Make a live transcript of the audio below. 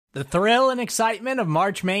The thrill and excitement of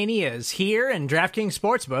March Mania is here, and DraftKings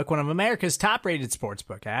Sportsbook, one of America's top-rated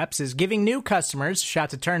sportsbook apps, is giving new customers a shot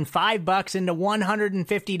to turn $5 into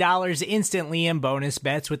 $150 instantly in bonus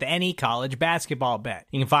bets with any college basketball bet.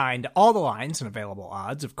 You can find all the lines and available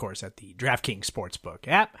odds, of course, at the DraftKings Sportsbook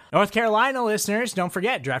app. North Carolina listeners, don't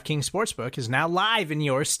forget, DraftKings Sportsbook is now live in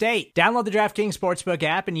your state. Download the DraftKings Sportsbook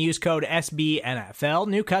app and use code SBNFL.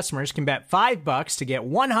 New customers can bet $5 to get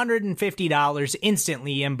 $150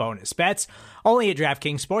 instantly in bonus bets, only at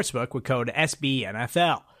DraftKings Sportsbook with code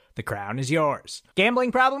SBNFL. The crown is yours.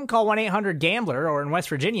 Gambling problem? Call 1-800-GAMBLER, or in West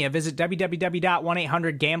Virginia, visit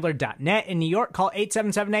www.1800gambler.net. In New York, call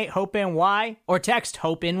 877-8-HOPE-NY or text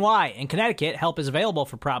HOPE-NY. In Connecticut, help is available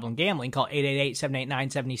for problem gambling. Call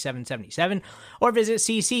 888-789-7777 or visit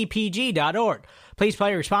ccpg.org. Please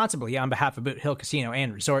play responsibly on behalf of Boot Hill Casino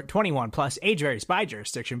and Resort. 21 plus, age varies by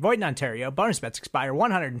jurisdiction. Void in Ontario. Bonus bets expire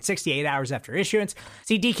 168 hours after issuance.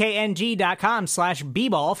 See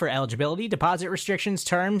dkng.com/bball for eligibility, deposit restrictions,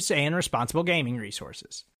 terms, and responsible gaming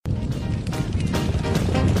resources. Where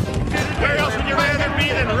else would you rather be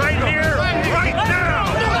than right here, right now?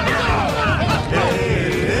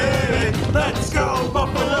 Hey, hey, let's go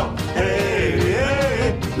Buffalo. Hey,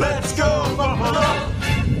 hey, let's go Buffalo.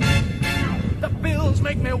 The Bills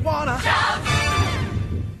make me wanna shout.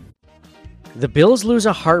 The Bills lose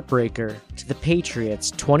a heartbreaker to the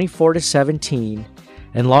Patriots 24-17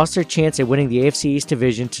 and lost their chance at winning the AFC East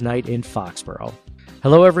Division tonight in Foxborough.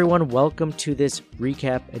 Hello everyone, welcome to this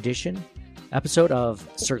recap episode of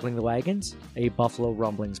Circling the Wagons, a Buffalo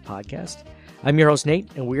Rumblings podcast. I'm your host Nate,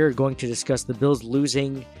 and we are going to discuss the Bills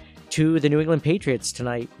losing to the New England Patriots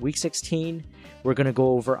tonight, Week 16. We're going to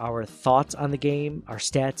go over our thoughts on the game, our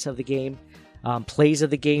stats of the game, plays of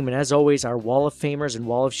the game, and as always, our Wall of Famers and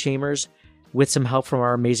Wall of Shamers with some help from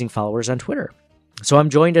our amazing followers on Twitter. So I'm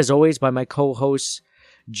joined, as always, by my co-hosts,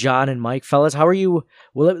 John and Mike. Fellas, how are you?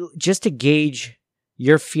 Well, just to gauge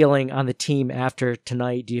your feeling on the team after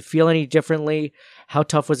tonight, do you feel any differently? How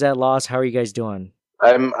tough was that loss? How are you guys doing?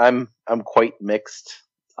 I'm quite mixed.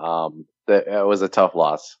 It was a tough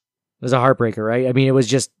loss. It was a heartbreaker, right? I mean, it was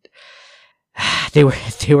just they were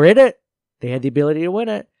in it. They had the ability to win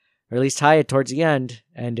it, or at least tie it towards the end,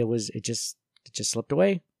 and it just slipped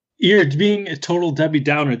away. You're being a total Debbie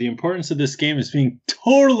Downer. The importance of this game is being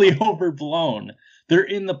totally overblown. They're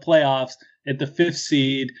in the playoffs at the 5th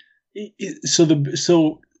seed.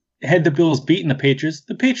 So had the Bills beaten the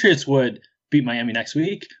Patriots would beat Miami next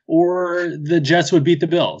week, or the Jets would beat the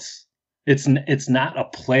Bills. It's not a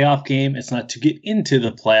playoff game. It's not to get into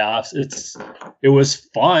the playoffs. It was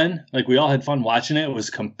fun. Like, we all had fun watching it. It was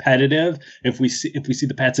competitive. If we see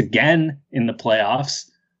the Pats again in the playoffs,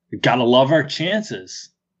 we gotta love our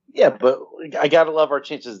chances. Yeah, but I gotta love our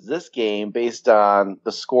chances this game based on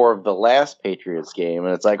the score of the last Patriots game,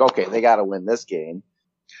 and it's like, okay, they gotta win this game.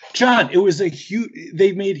 John,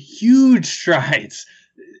 they made huge strides.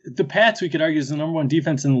 The Pats, we could argue, is the number one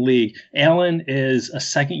defense in the league. Allen is a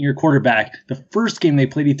second-year quarterback. The first game they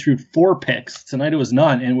played, he threw 4 picks. Tonight it was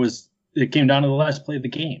none, and it came down to the last play of the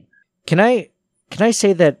game. Can I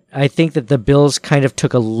say that I think that the Bills kind of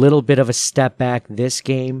took a little bit of a step back this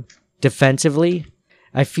game defensively?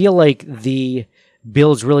 I feel like the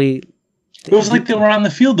Bills really... It was like they were on the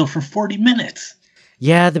field, though, for 40 minutes.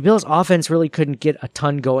 Yeah, the Bills' offense really couldn't get a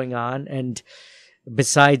ton going on, and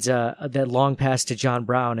besides that long pass to John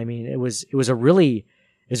Brown, I mean, it was a really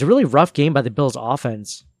rough game by the Bills'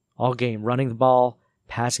 offense all game, running the ball,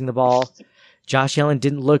 passing the ball. Josh Allen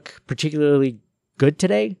didn't look particularly good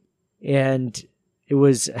today, and it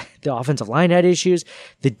was the offensive line had issues.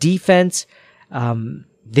 The defense,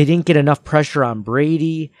 they didn't get enough pressure on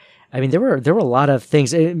Brady. I mean, there were a lot of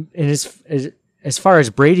things, and as far as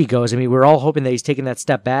Brady goes, I mean, we're all hoping that he's taking that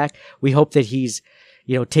step back. We hope that he's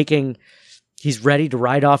ready to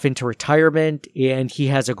ride off into retirement, and he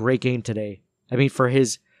has a great game today. I mean,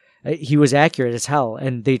 he was accurate as hell,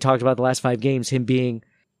 and they talked about the last 5 games, him being,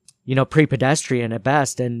 pretty pedestrian at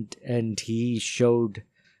best, and he showed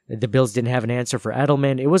the Bills didn't have an answer for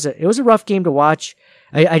Edelman. It was a rough game to watch.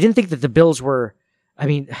 I didn't think that the Bills were, I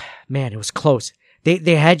mean, man, it was close.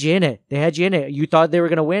 They had you in it. You thought they were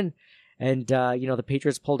going to win. And, the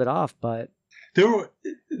Patriots pulled it off, but...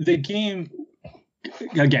 The game,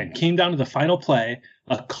 again, came down to the final play.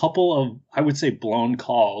 A couple of, I would say, blown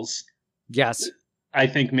calls. Yes. I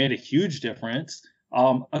think made a huge difference.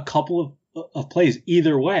 A couple of plays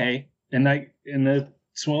either way, and the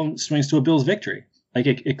swings to a Bills victory. Like,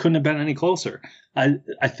 it couldn't have been any closer. I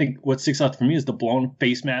think what sticks out for me is the blown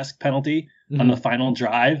face mask penalty on the final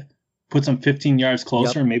drive. Puts them 15 yards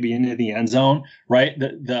closer, maybe into the end zone, right?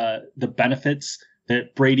 The benefits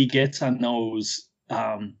that Brady gets on those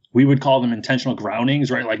we would call them intentional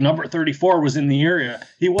groundings, right? Like number 34 was in the area.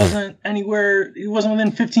 He wasn't anywhere. He wasn't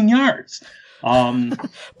within 15 yards.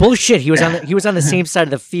 Bullshit. He was on the same side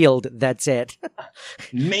of the field. That's it.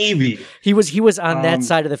 Maybe he was on that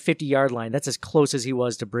side of the 50-yard line. That's as close as he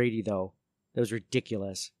was to Brady, though. That was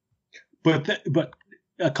ridiculous. But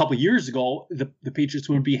a couple years ago, the Patriots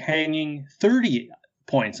would be hanging 30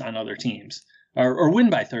 points on other teams, or win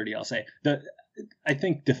by 30. I'll say I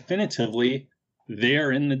think definitively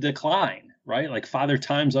they're in the decline, right? Like Father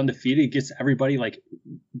Time's undefeated, gets everybody like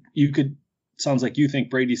sounds like you think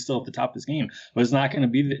Brady's still at the top of his game, but it's not going to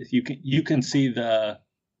be you can see the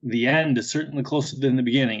end is certainly closer than the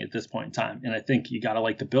beginning at this point in time. And I think you got to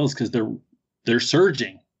like the Bills because they're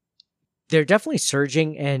surging. They're definitely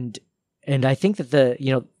surging. And I think that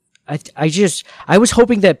I was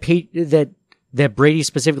hoping that Brady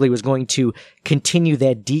specifically was going to continue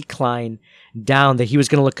that decline down, that he was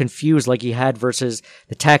going to look confused like he had versus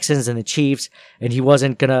the Texans and the Chiefs. And he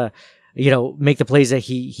wasn't going to, make the plays that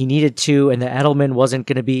he needed to, and that Edelman wasn't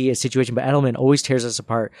going to be a situation, but Edelman always tears us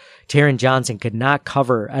apart. Taron Johnson could not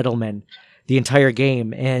cover Edelman the entire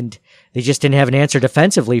game, and they just didn't have an answer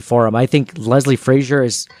defensively for him. I think Leslie Frazier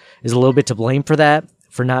is a little bit to blame for that,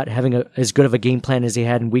 for not having as good of a game plan as he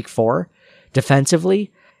had in week 4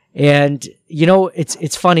 defensively. And,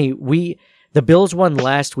 it's funny. The Bills won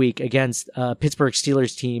last week against Pittsburgh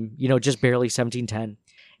Steelers team, just barely 17-10.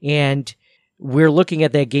 And we're looking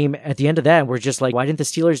at that game at the end of that, and we're just like, why didn't the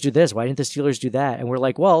Steelers do this? Why didn't the Steelers do that? And we're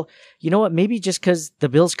like, well, you know what? Maybe just because the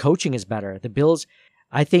Bills' coaching is better. The Bills,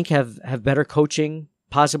 I think, have better coaching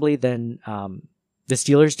possibly than the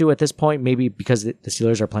Steelers do at this point. Maybe because the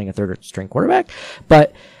Steelers are playing a third-string quarterback.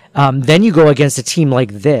 But then you go against a team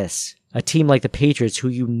like this, a team like the Patriots,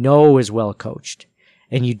 who is well coached,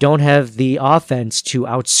 and you don't have the offense to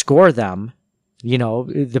outscore them.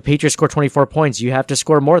 The Patriots score 24 points. You have to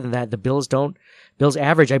score more than that. The Bills don't. Bills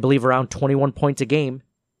average, I believe, around 21 points a game.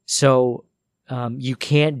 So you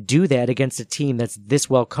can't do that against a team that's this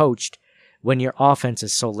well coached when your offense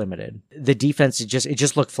is so limited. The defense, it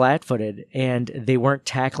just looked flat-footed, and they weren't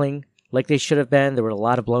tackling like they should have been. There were a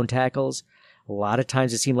lot of blown tackles. A lot of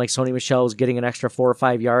times it seemed like Sony Michel was getting an extra 4 or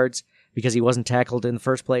 5 yards because he wasn't tackled in the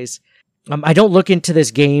first place. I don't look into this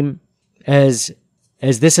game as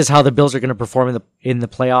this is how the Bills are going to perform in the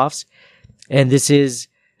playoffs. And this is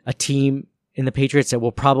a team in the Patriots that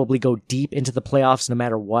will probably go deep into the playoffs no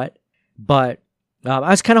matter what. But I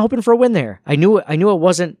was kind of hoping for a win there. I knew it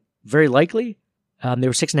wasn't very likely. They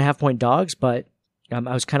were 6.5-point dogs, but I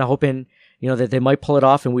was kind of hoping, that they might pull it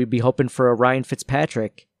off, and we'd be hoping for a Ryan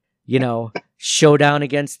Fitzpatrick, showdown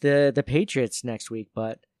against the Patriots next week.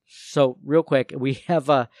 But so real quick, we have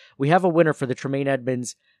a winner for the Tremaine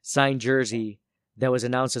Edmonds signed jersey that was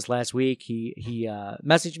announced this last week. He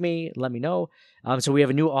messaged me, let me know. So we have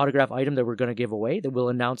a new autograph item that we're going to give away that we'll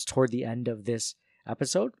announce toward the end of this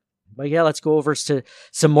episode. But yeah, let's go over to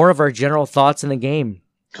some more of our general thoughts in the game.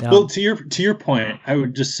 Well, to your point, I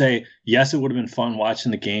would just say, yes, it would have been fun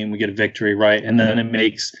watching the game. We get a victory, right? And then it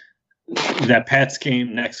makes that Pats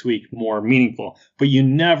game next week more meaningful. But you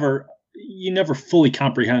never fully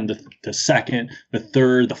comprehend the second, the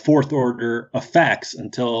third, the fourth order effects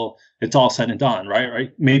until it's all said and done,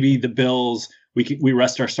 right? Maybe the Bills, we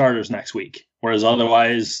rest our starters next week, whereas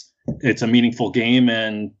otherwise it's a meaningful game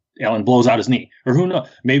and Allen blows out his knee, or who knows?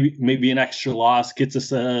 Maybe an extra loss gets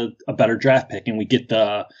us a better draft pick, and we get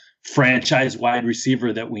the franchise wide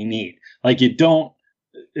receiver that we need.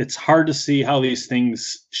 It's hard to see how these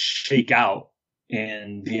things shake out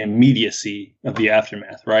in the immediacy of the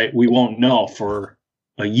aftermath, right? We won't know for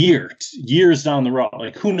a year, years down the road.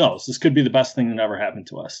 Like, who knows? This could be the best thing that ever happened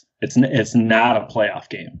to us. It's not a playoff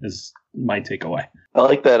game, is my takeaway. I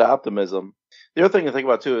like that optimism. The other thing to think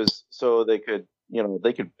about too is so they could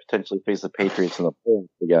potentially face the Patriots in the playoffs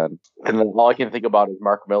again. And then all I can think about is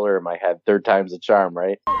Mark Miller in my head. Third time's a charm,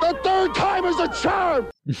 right? The third time is a charm.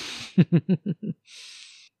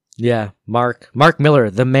 Yeah, Mark Miller,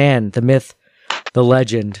 the man, the myth, the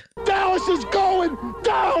legend. Dallas is going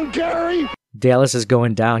down, Gary. Dallas is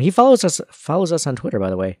going down. He follows us on Twitter, by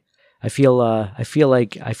the way. I feel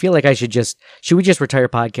like should we just retire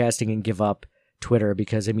podcasting and give up Twitter?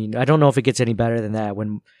 Because I don't know if it gets any better than that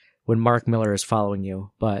when Mark Miller is following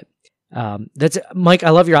you. But that's Mike. I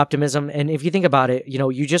love your optimism, and if you think about it,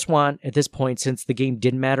 you just want at this point, since the game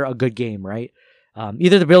didn't matter, a good game, right?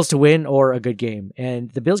 Either the Bills to win or a good game,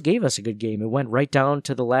 and the Bills gave us a good game. It went right down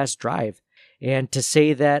to the last drive, and to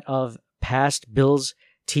say that of past Bills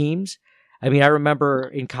teams, I remember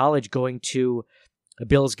in college going to a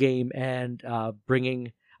Bills game and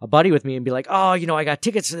bringing a buddy with me and be like, oh, I got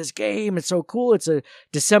tickets to this game. It's so cool. It's a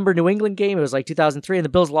December New England game. It was like 2003, and the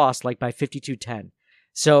Bills lost like by 52-10.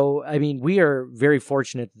 So, I mean, we are very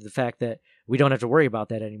fortunate the fact that we don't have to worry about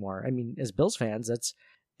that anymore. I mean, as Bills fans,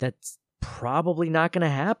 that's probably not going to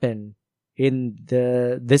happen in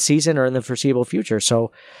this season or in the foreseeable future.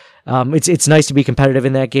 So, it's nice to be competitive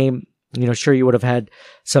in that game. Sure, you would have had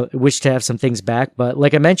wished to have some things back, but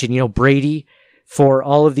like I mentioned, Brady, for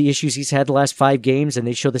all of the issues he's had the last 5 games, and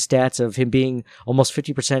they show the stats of him being almost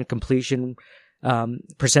 50% completion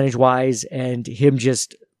percentage wise, and him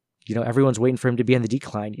just, everyone's waiting for him to be on the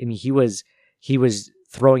decline. I mean, he was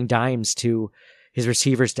throwing dimes to his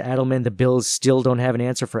receivers, to Edelman. The Bills still don't have an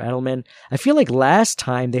answer for Edelman. I feel like last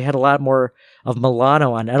time they had a lot more of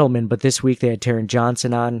Milano on Edelman, but this week they had Taron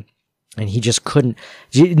Johnson on, and he just couldn't.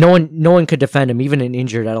 No one could defend him, even an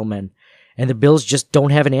injured Edelman. And the Bills just don't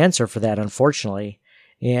have an answer for that, unfortunately.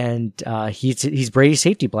 And he's Brady's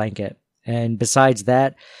safety blanket. And besides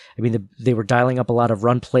that, I mean, they were dialing up a lot of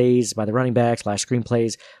run plays by the running backs, last screen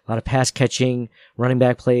plays, a lot of pass catching running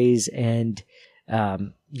back plays, and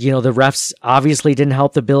the refs obviously didn't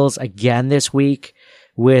help the Bills again this week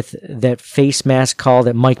with that face mask call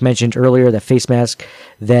that Mike mentioned earlier, that face mask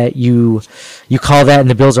that you call that and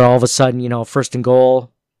the Bills are all of a sudden, first and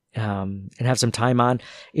goal, and have some time on.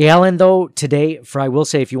 Allen, though, today, I will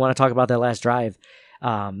say, if you want to talk about that last drive,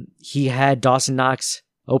 he had Dawson Knox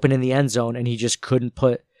open in the end zone and he just couldn't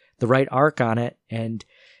put the right arc on it. And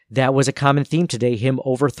that was a common theme today, him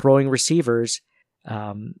overthrowing receivers.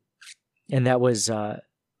 And that was,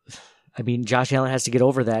 Josh Allen has to get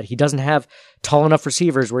over that. He doesn't have tall enough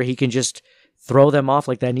receivers where he can just throw them off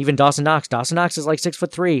like that. And even Dawson Knox is like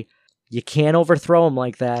 6'3". You can't overthrow him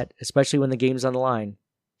like that, especially when the game's on the line.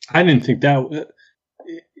 I didn't think that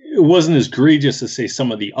it wasn't as egregious as say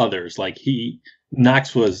some of the others. Like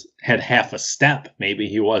Knox had half a step. Maybe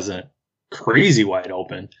he wasn't crazy wide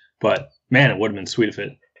open, but man, it would have been sweet if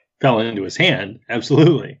it fell into his hand.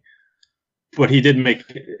 Absolutely. But he did make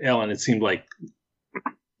Allen, it seemed like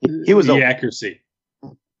he was the accuracy.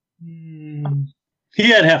 He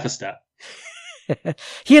had half a step.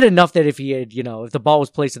 He had enough that if he had, if the ball was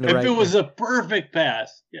placed in the right. If it was a perfect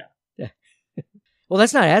pass, yeah. Well,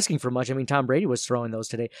 that's not asking for much. I mean, Tom Brady was throwing those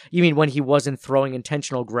today. You mean when he wasn't throwing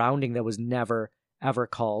intentional grounding that was never, ever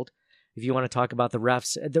called? If you want to talk about the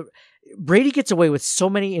refs, Brady gets away with so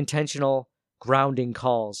many intentional grounding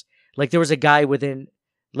calls. Like there was a guy within,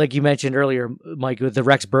 like you mentioned earlier, Mike, with the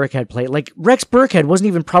Rex Burkhead play. Like Rex Burkhead wasn't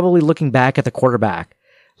even probably looking back at the quarterback.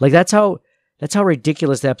 Like that's how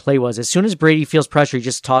ridiculous that play was. As soon as Brady feels pressure, he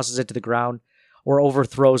just tosses it to the ground or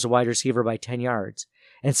overthrows a wide receiver by 10 yards.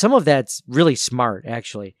 And some of that's really smart,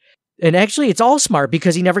 actually. And actually, it's all smart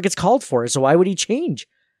because he never gets called for it. So why would he change?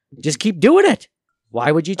 Just keep doing it.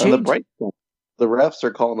 Why would you change? The refs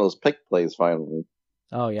are calling those pick plays finally.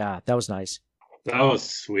 Oh, yeah. That was nice. That was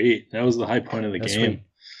sweet. That was the high point of the game.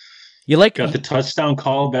 Sweet. Got the touchdown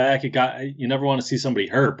call back. You never want to see somebody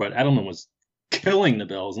hurt, but Edelman was killing the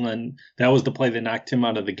Bills. And then that was the play that knocked him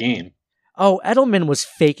out of the game. Oh, Edelman was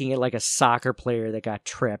faking it like a soccer player that got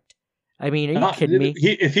tripped. I mean, are you kidding me?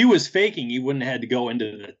 If he was faking, he wouldn't have had to go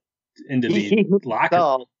into the locker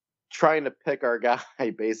room. Trying to pick our guy,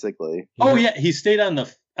 basically. Oh yeah, he stayed on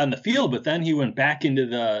the field, but then he went back into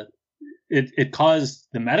the. It caused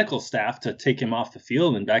the medical staff to take him off the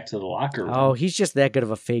field and back to the locker room. Oh, he's just that good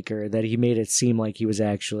of a faker that he made it seem like he was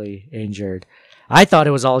actually injured. I thought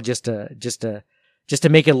it was all just to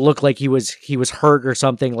make it look like he was hurt or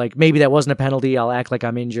something. Like maybe that wasn't a penalty. I'll act like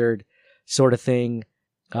I'm injured, sort of thing.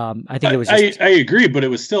 I think it was. I agree, but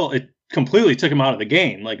it completely took him out of the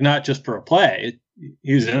game. Like not just for a play.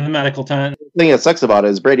 He was in the medical time. The thing that sucks about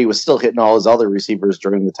it is Brady was still hitting all his other receivers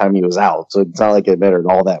during the time he was out, so it's not like it mattered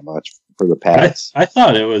all that much for the pass. I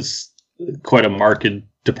thought it was quite a marked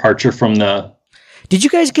departure from the. Did you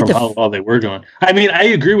guys get how well they were doing? I mean, I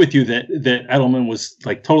agree with you that Edelman was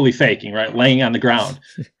like totally faking, right, laying on the ground,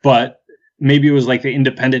 but. Maybe it was like the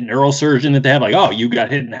independent neurosurgeon that they have, like, oh, you got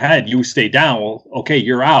hit in the head, you stay down. Well, okay,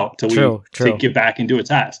 you're out till we get back and do a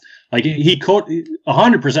test. Like he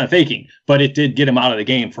 100% faking, but it did get him out of the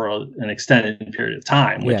game for an extended period of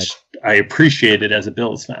time, which I appreciated as a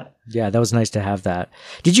Bills fan. Yeah, that was nice to have that.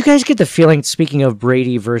 Did you guys get the feeling, speaking of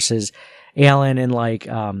Brady versus Allen and like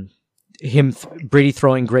Brady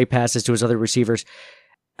throwing great passes to his other receivers,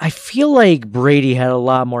 I feel like Brady had a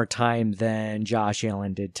lot more time than Josh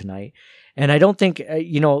Allen did tonight. And I don't think,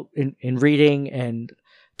 in reading and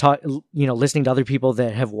listening to other people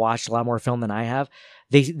that have watched a lot more film than I have,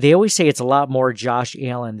 they always say it's a lot more Josh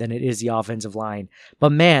Allen than it is the offensive line.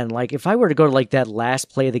 But man, like if I were to go to like that last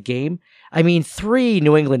play of the game, I mean, 3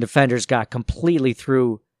 New England defenders got completely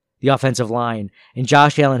through the offensive line, and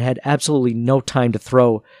Josh Allen had absolutely no time to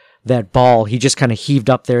throw that ball. He just kind of heaved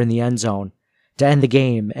up there in the end zone to end the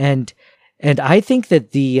game. And I think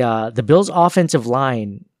that the Bills offensive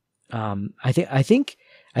line, I think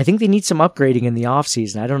they need some upgrading in the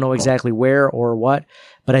offseason. I don't know exactly where or what,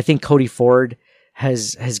 but I think Cody Ford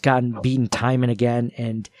has gotten beaten time and again.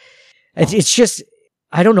 And it's just,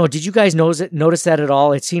 I don't know. Did you guys notice that at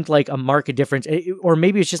all? It seemed like a marked difference, or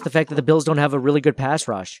maybe it's just the fact that the Bills don't have a really good pass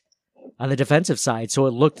rush on the defensive side, so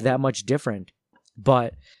it looked that much different.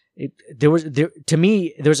 But to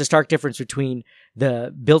me, there was a stark difference between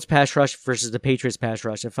the Bills pass rush versus the Patriots pass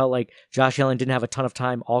rush. It felt like Josh Allen didn't have a ton of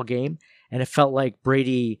time all game, and it felt like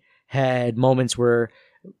Brady had moments where,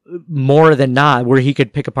 more than not, where he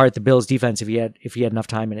could pick apart the Bills defense if he had enough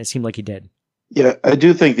time, and it seemed like he did. Yeah, I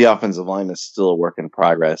do think the offensive line is still a work in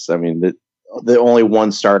progress. I mean, the only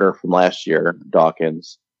one starter from last year,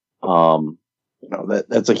 Dawkins,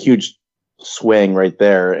 that's a huge swing right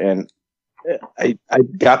there. And I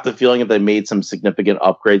got the feeling that they made some significant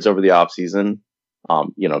upgrades over the offseason,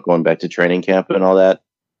 going back to training camp and all that.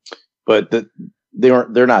 But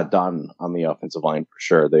they're not done on the offensive line for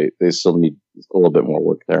sure. They still need a little bit more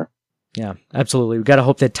work there. Yeah, absolutely. We've got to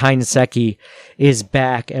hope that Ty Nsekhe is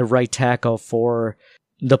back at right tackle for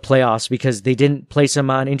the playoffs, because they didn't place him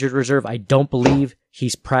on injured reserve. I don't believe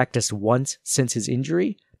he's practiced once since his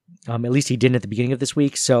injury. At least he didn't at the beginning of this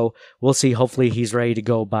week. So we'll see. Hopefully he's ready to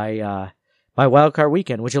go by Wild Card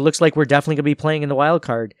weekend, which it looks like we're definitely going to be playing in the Wild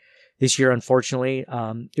Card this year. Unfortunately,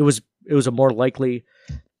 it was a more likely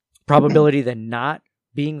probability than not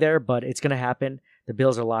being there, but it's going to happen. The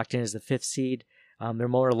Bills are locked in as the 5th seed. They're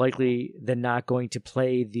more likely than not going to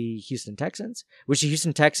play the Houston Texans, which the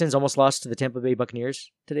Houston Texans almost lost to the Tampa Bay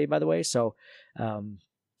Buccaneers today, by the way. So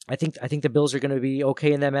I think the Bills are going to be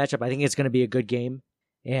okay in that matchup. I think it's going to be a good game.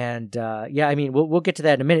 And I mean, we'll get to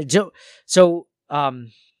that in a minute. So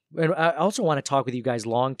and I also want to talk with you guys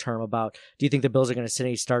long term about, do you think the Bills are going to sit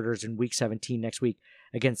any starters in Week 17 next week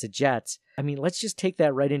against the Jets? I mean, let's just take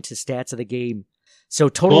that right into stats of the game. So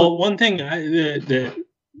total. Well, one thing that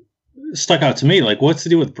stuck out to me, like, what's to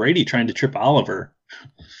do with Brady trying to trip Oliver?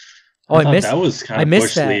 Oh, I missed that. Was kind of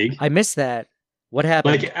Bush League. I missed that. What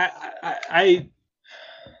happened? Like, I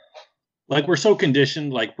like, we're so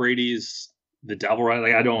conditioned, like, Brady's the devil, right?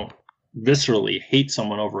 Like, I don't viscerally hate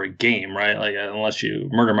someone over a game, right? Like, unless you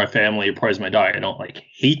murder my family or poison my dog, I don't, like,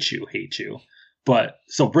 hate you. But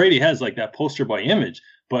so Brady has, like, that poster boy image.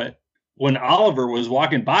 But when Oliver was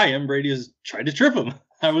walking by him, Brady was trying to trip him.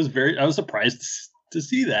 I was surprised to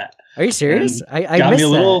see that. Are you serious? And I missed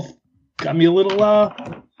that. Got me a little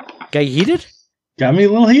got you heated? Got me a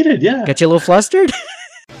little heated, yeah. Got you a little flustered?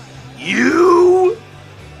 You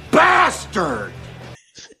bastard!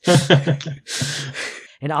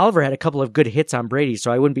 And Oliver had a couple of good hits on Brady,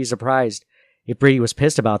 so I wouldn't be surprised if Brady was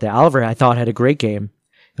pissed about that. Oliver, I thought, had a great game.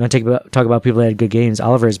 You want to talk about people that had good games?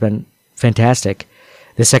 Oliver has been fantastic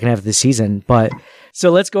the second half of the season. But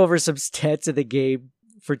so let's go over some stats of the game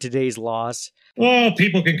for today's loss. Oh,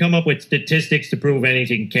 people can come up with statistics to prove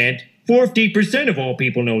anything, Kent. 40% of all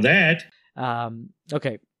people know that.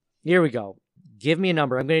 Okay, here we go. Give me a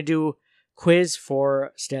number. I'm going to do quiz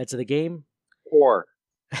for stats of the game. 4.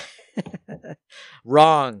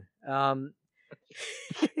 Wrong.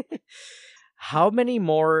 How many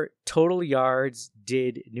more total yards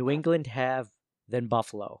did New England have than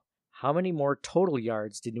Buffalo? How many more total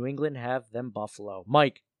yards did New England have than Buffalo?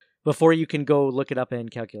 Mike, before you can go look it up and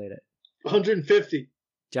calculate it. 150.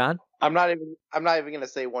 John? I'm not even going to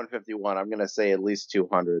say 151. I'm going to say at least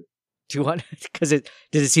 200. 200? Because did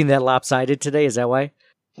it seem that lopsided today? Is that why?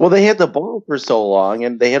 Well, they had the ball for so long,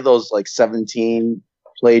 and they had those like 17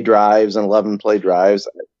 play drives and 11 play drives.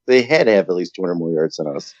 They had to have at least 200 more yards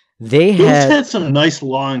than us. They had some nice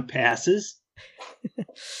long passes.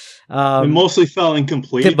 They mostly fell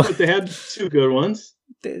incomplete, but they had 2 good ones.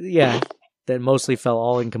 Yeah, that mostly fell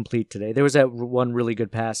all incomplete today. There was that one really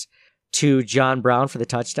good pass to John Brown for the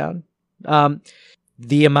touchdown.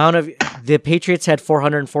 The Patriots had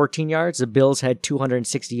 414 yards. The Bills had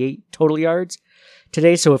 268 total yards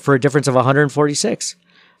today. So for a difference of 146.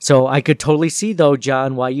 So I could totally see though,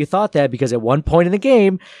 John, why you thought that, because at one point in the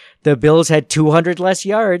game, the Bills had 200 less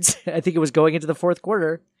yards. I think it was going into the fourth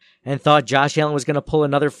quarter, and thought Josh Allen was going to pull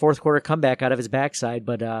another fourth quarter comeback out of his backside,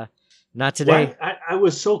 but not today. I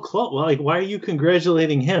was so close. Like, why are you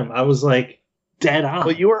congratulating him? I was like dead on.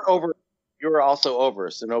 Well, you were over. You were also over,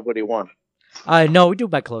 so nobody won. No, we do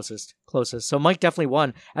by closest. So Mike definitely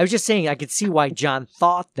won. I was just saying I could see why John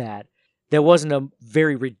thought that. There wasn't a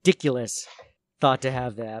very ridiculous thought to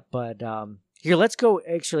have that. But here, let's go.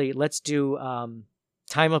 Actually, let's do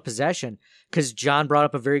time of possession, because John brought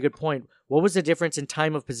up a very good point. What was the difference in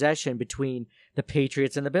time of possession between the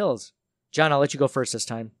Patriots and the Bills? John, I'll let you go first this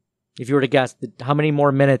time. If you were to guess, how many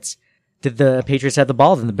more minutes did the Patriots have the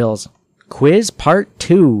ball than the Bills? Quiz part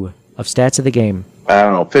 2 of Stats of the Game. I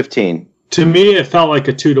don't know, 15. To me, it felt like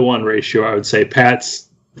a 2-to-1 ratio. I would say Pat's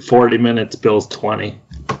 40 minutes, Bills 20.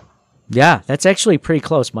 Yeah, that's actually pretty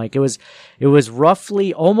close, Mike. It was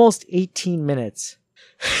roughly almost 18 minutes.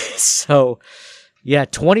 So, yeah,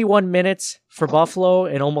 21 minutes for Buffalo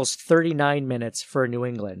and almost 39 minutes for New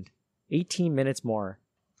England. 18 minutes more.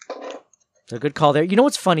 So good call there. You know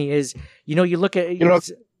what's funny is, you look at...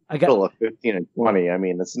 I got 15 and 20. I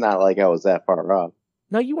mean, it's not like I was that far off.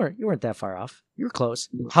 No, you weren't that far off. You were close.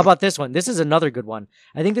 How about this one? This is another good one.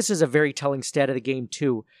 I think this is a very telling stat of the game,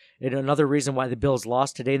 too, and another reason why the Bills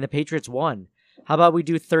lost today and the Patriots won. How about we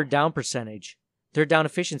do third down percentage? Third down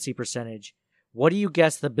efficiency percentage. What do you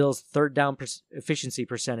guess the Bills' third down efficiency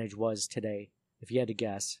percentage was today, if you had to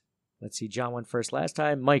guess? Let's see. John went first last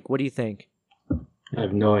time. Mike, what do you think? I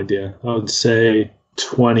have no idea. I would say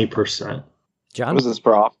 20%. John? Was this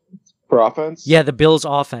for offense? Yeah, the Bills'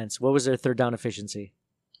 offense. What was their third down efficiency?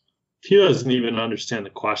 He doesn't even understand the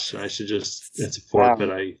question. I should just, it's a forfeit.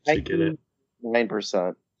 I should get it.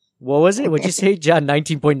 9%. What was it? What'd you say, John?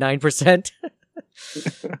 19.9%?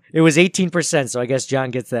 It was 18%, so I guess John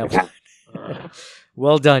gets that one.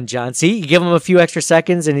 Well done, John. See, you give him a few extra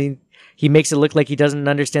seconds and he makes it look like he doesn't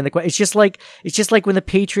understand the question. It's just like when the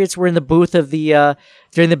Patriots were in the booth of the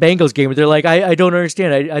during the Bengals game where they're like, I don't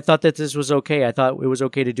understand. I thought that this was okay. I thought it was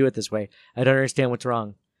okay to do it this way. I don't understand what's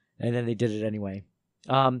wrong. And then they did it anyway.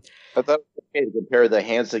 I thought it was okay to compare the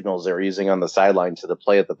hand signals they were using on the sideline to the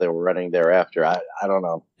play that they were running thereafter. I don't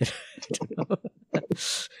know.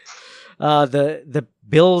 The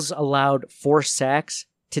Bills allowed 4 sacks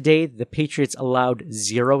today. The Patriots allowed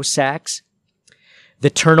 0 sacks. The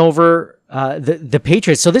turnover, the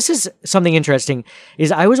Patriots. So this is something interesting.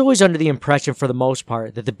 Is I was always under the impression, for the most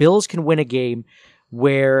part, that the Bills can win a game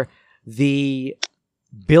where the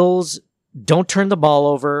Bills don't turn the ball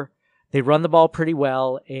over. They run the ball pretty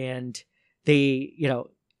well, and the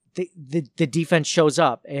defense shows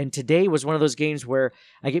up. And today was one of those games where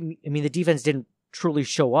the defense didn't truly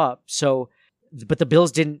show up. But the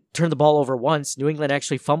Bills didn't turn the ball over once. New England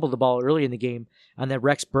actually fumbled the ball early in the game on that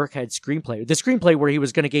Rex Burkhead screenplay. The screenplay where he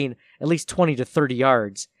was going to gain at least 20 to 30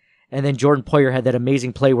 yards. And then Jordan Poyer had that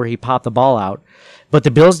amazing play where he popped the ball out. But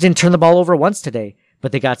the Bills didn't turn the ball over once today.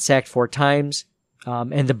 But they got sacked 4 times.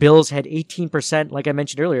 And the Bills had 18%, like I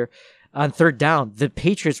mentioned earlier, on third down. The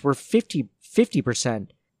Patriots were 50%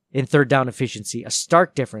 in third down efficiency. A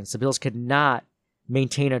stark difference. The Bills could not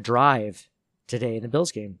maintain a drive today in the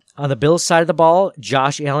Bills game. On the Bills side of the ball,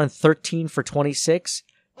 Josh Allen 13 for 26,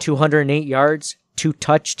 208 yards, 2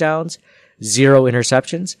 touchdowns, 0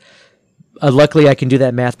 interceptions. Luckily, I can do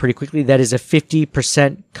that math pretty quickly. That is a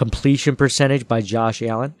 50% completion percentage by Josh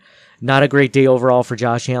Allen. Not a great day overall for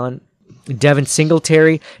Josh Allen. Devin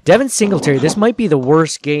Singletary, this might be the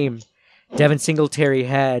worst game Devin Singletary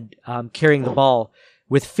had carrying the ball,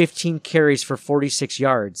 with 15 carries for 46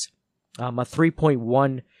 yards, a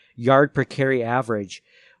 3.1 yard per carry average,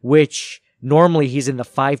 which normally he's in the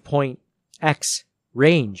 5.x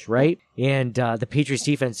range, right? And the Patriots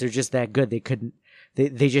defense, they're just that good.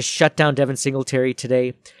 They just shut down Devin Singletary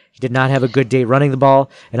today. He did not have a good day running the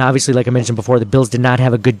ball. And obviously, like I mentioned before, the Bills did not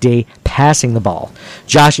have a good day passing the ball.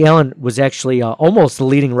 Josh Allen was actually almost the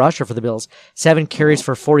leading rusher for the Bills. 7 carries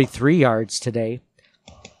for 43 yards today.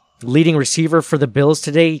 Leading receiver for the Bills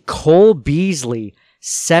today, Cole Beasley.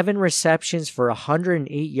 7 receptions for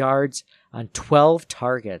 108 yards on 12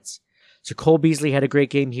 targets. So Cole Beasley had a great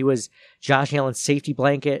game. He was Josh Allen's safety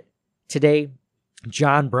blanket today.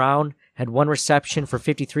 John Brown had 1 reception for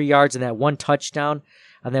 53 yards and that 1 touchdown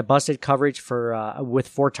on that busted coverage with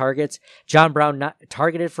 4 targets. John Brown not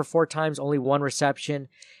targeted for 4 times, only 1 reception.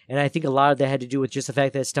 And I think a lot of that had to do with just the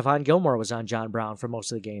fact that Stephon Gilmore was on John Brown for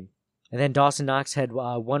most of the game. And then Dawson Knox had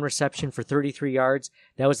 1 reception for 33 yards.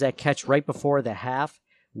 That was that catch right before the half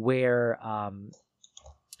where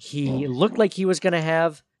he looked like he was going to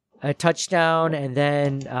have a touchdown, and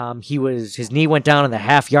then his knee went down on the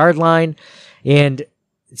half-yard line. And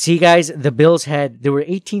see, guys, the Bills there were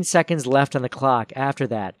 18 seconds left on the clock after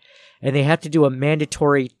that, and they had to do a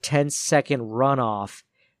mandatory 10-second runoff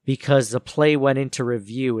because the play went into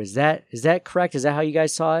review. Is that correct? Is that how you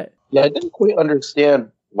guys saw it? Yeah, I didn't quite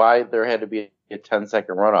understand why there had to be a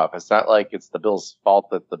 10-second runoff. It's not like it's the Bills'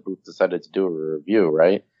 fault that the booth decided to do a review,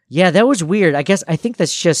 right? Yeah, that was weird. I think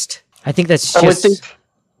that's just.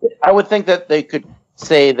 I would think that they could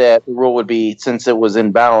say that the rule would be, since it was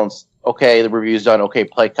in bounds, okay, the review's done, okay,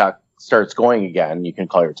 play clock starts going again, you can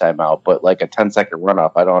call your timeout. But like a 10-second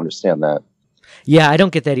runoff, I don't understand that. Yeah, I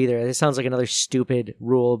don't get that either. It sounds like another stupid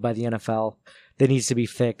rule by the NFL that needs to be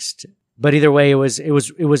fixed. But either way, it was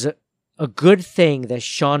a good thing that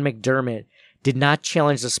Sean McDermott did not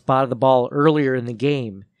challenge the spot of the ball earlier in the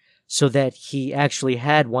game, so that he actually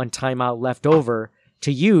had one timeout left over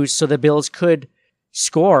to use, so the Bills could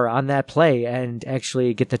score on that play and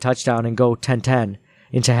actually get the touchdown and go 10-10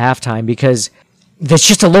 into halftime, because that's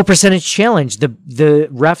just a low percentage challenge. The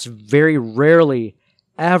refs very rarely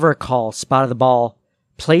ever call spot of the ball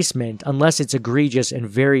placement unless it's egregious and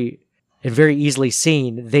very easily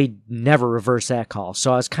seen. They never reverse that call.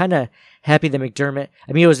 So I was kind of happy that McDermott,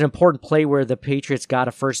 I mean, it was an important play where the Patriots got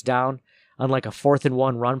a first down on like a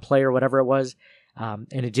 4th-and-1 run play or whatever it was. And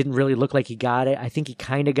it didn't really look like he got it. I think he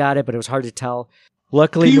kind of got it, but it was hard to tell.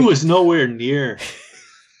 Luckily, he was nowhere near.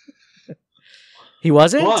 He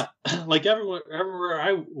wasn't? But, like everywhere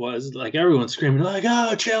I was, like everyone's screaming, like,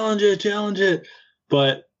 "Oh, challenge it!"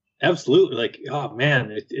 But absolutely, like, oh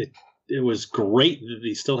man, it was great that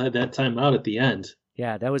he still had that timeout at the end.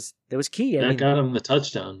 Yeah, that was key. That got him the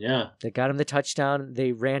touchdown. Yeah, that got him the touchdown.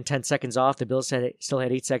 They ran 10 seconds off. The Bills still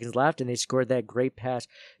had 8 seconds left, and they scored that great pass.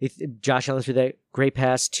 Josh Allen threw that great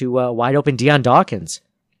pass to wide open Deion Dawkins.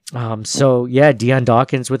 So yeah, Deion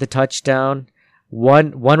Dawkins with a touchdown,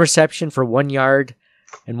 one reception for 1 yard,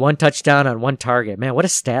 and 1 touchdown on 1 target. Man, what a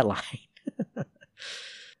stat line!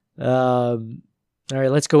 All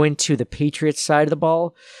right, let's go into the Patriots side of the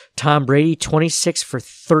ball. Tom Brady, 26 for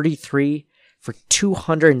 33 for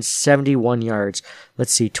 271 yards.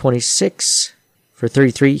 Let's see, 26 for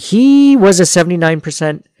 33. He was a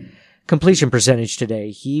 79% completion percentage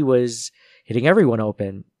today. He was hitting everyone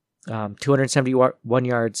open. 271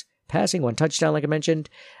 yards passing, 1 touchdown, like I mentioned.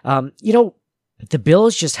 The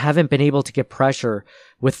Bills just haven't been able to get pressure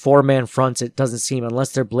with 4-man fronts, it doesn't seem,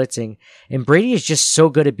 unless they're blitzing. And Brady is just so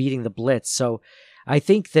good at beating the blitz. So I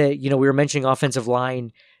think that, we were mentioning offensive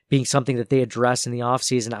line being something that they address in the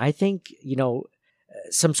offseason. I think,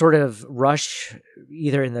 some sort of rush,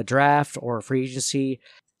 either in the draft or free agency,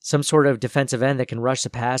 some sort of defensive end that can rush the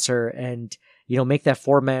passer and, make that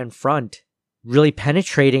 4-man front really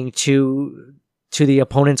penetrating to the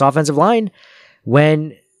opponent's offensive line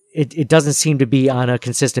when it doesn't seem to be on a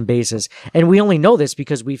consistent basis. And we only know this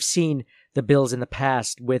because we've seen the Bills in the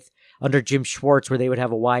past under Jim Schwartz, where they would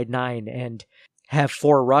have a wide 9 and have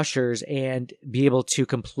 4 rushers and be able to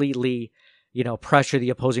completely, pressure the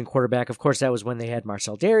opposing quarterback. Of course, that was when they had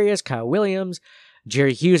Marcel Darius, Kyle Williams,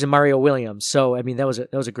 Jerry Hughes, and Mario Williams. So, I mean, that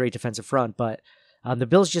was a great defensive front, but the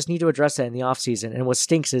Bills just need to address that in the offseason. And what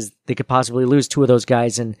stinks is they could possibly lose 2 of those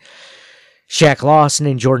guys, and Shaq Lawson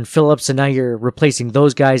and Jordan Phillips, and now you're replacing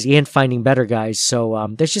those guys and finding better guys.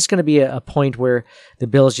 So there's just going to be a point where the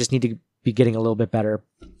Bills just need to be getting a little bit better.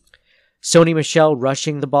 Sony Michel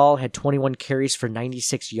rushing the ball had 21 carries for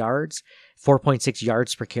 96 yards, 4.6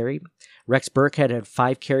 yards per carry. Rex Burkhead had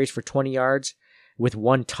 5 carries for 20 yards with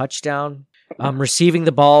 1 touchdown. Receiving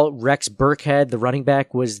the ball, Rex Burkhead, the running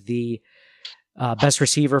back, was the best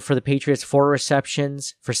receiver for the Patriots, 4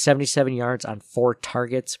 receptions for 77 yards on 4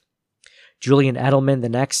 targets. Julian Edelman, the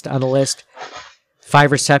next on the list,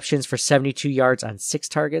 5 receptions for 72 yards on 6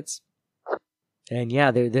 targets. And yeah,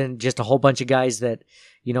 then just a whole bunch of guys that,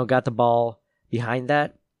 got the ball behind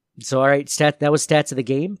that. So, all right, that was stats of the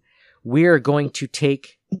game. We're going to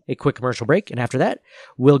take a quick commercial break, and after that,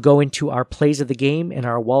 we'll go into our plays of the game and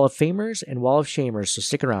our Wall of Famers and Wall of Shamers, so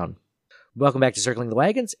stick around. Welcome back to Circling the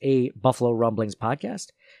Wagons, a Buffalo Rumblings podcast.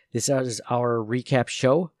 This is our recap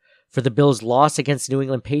show for the Bills' loss against the New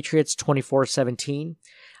England Patriots, 24-17.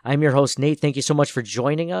 I'm your host, Nate. Thank you so much for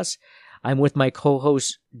joining us. I'm with my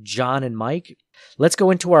co-hosts, John and Mike. Let's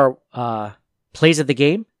go into our plays of the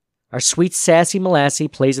game, our sweet, sassy, molassy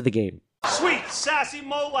plays of the game. Sweet, sassy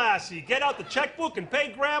molassy. Get out the checkbook and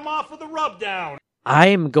pay Grandma for the rubdown. I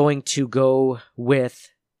am going to go with,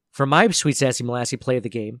 for my sweet, sassy, molassy play of the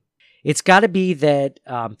game, it's got to be that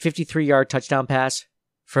 53-yard touchdown pass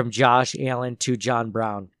from Josh Allen to John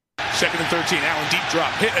Brown. 2nd and 13, Allen deep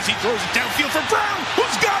drop, hit as he throws it downfield for Brown,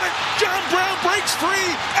 who's got it! John Brown breaks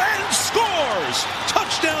free and scores!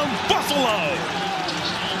 Touchdown, Buffalo!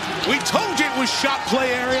 We told you it was shot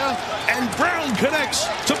play area, and Brown connects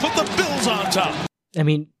to put the Bills on top. I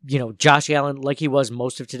mean, Josh Allen, like he was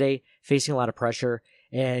most of today, facing a lot of pressure,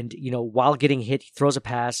 and, while getting hit, he throws a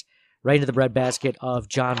pass right into the breadbasket of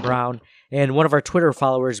John Brown, and one of our Twitter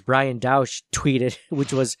followers, Brian Dausch, tweeted,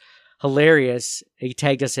 which was hilarious, he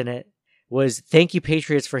tagged us in it, was, "Thank you,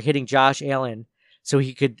 Patriots, for hitting Josh Allen so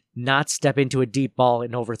he could not step into a deep ball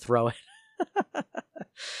and overthrow it."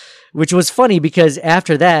 which was funny because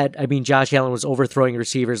after that, I mean, Josh Allen was overthrowing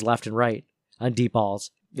receivers left and right on deep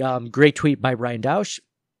balls. Great tweet by Brian Dausch.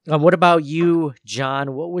 What about you,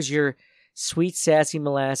 John? What was your sweet, sassy,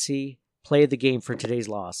 molassy play of the game for today's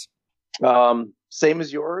loss? Same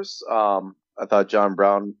as yours. I thought John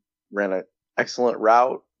Brown ran an excellent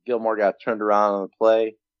route. Gilmore got turned around on the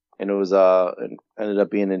play, and it was it ended up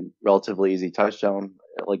being a relatively easy touchdown.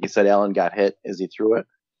 Like you said, Allen got hit as he threw it.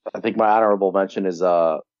 I think my honorable mention is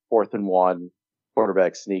 4th and 1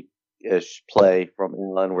 quarterback sneak-ish play from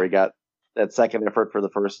Allen where he got that second effort for the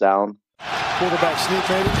first down. Quarterback sneak,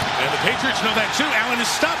 maybe. And the Patriots know that too. Allen is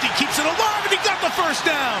stopped. He keeps it alive, and he got the first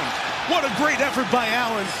down. What a great effort by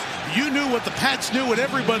Allen. You knew what the Pats knew, what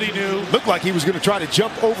everybody knew. Looked like he was going to try to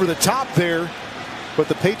jump over the top there, but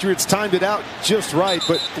the Patriots timed it out just right.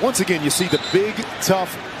 But once again, you see the big,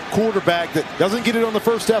 tough quarterback that doesn't get it on the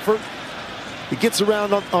first effort. He gets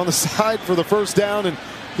around on the side for the first down, and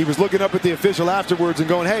he was looking up at the official afterwards and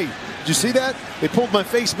going, hey, did you see that? They pulled my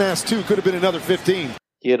face mask too. Could have been another 15.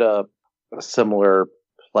 He had a similar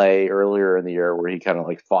play earlier in the year where he kind of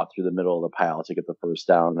like fought through the middle of the pile to get the first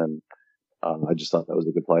down, and I just thought that was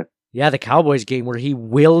a good play. Yeah, the Cowboys game where he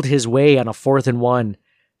willed his way on a 4th and 1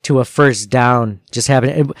 to a first down just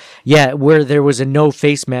happened. Yeah, where there was a no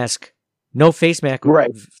face mask.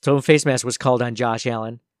 Right. So no face mask was called on Josh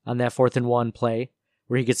Allen on that 4th and 1 play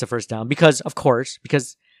where he gets the first down because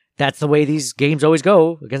that's the way these games always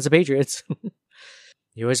go against the Patriots.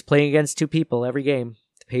 You always playing against two people every game,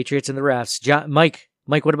 the Patriots and the refs. Mike,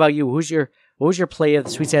 what about you? What was your play of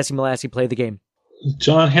the Sweet Sassy Molassy play of the game?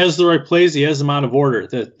 John has the right plays. He has them out of order.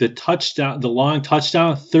 The touchdown, the long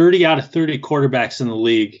touchdown, 30 out of 30 quarterbacks in the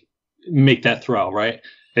league make that throw, right?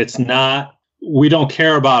 It's not, we don't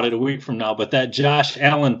care about it a week from now, but that Josh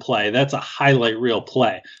Allen play, that's a highlight reel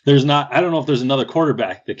play. I don't know if there's another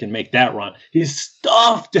quarterback that can make that run. He's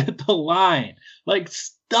stuffed at the line, like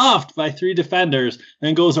stuffed by 3 defenders,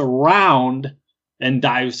 and goes around and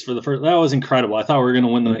dives for the first. That was incredible. I thought we were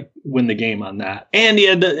going to win the game on that. And he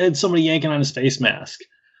had somebody yanking on his face mask.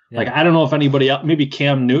 Yeah. Like, I don't know if anybody else, maybe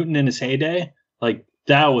Cam Newton in his heyday. Like,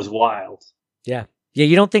 that was wild. Yeah. Yeah,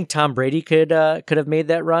 you don't think Tom Brady could have made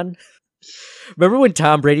that run? Remember when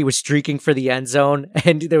Tom Brady was streaking for the end zone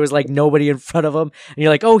and there was like nobody in front of him? And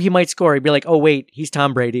you're like, oh, he might score. He'd be like, oh, wait, he's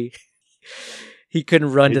Tom Brady. He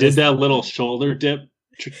couldn't run. He did that little shoulder dip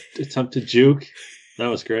attempt to juke. That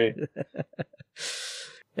was great.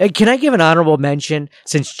 Hey, can I give an honorable mention?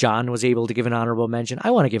 Since John was able to give an honorable mention,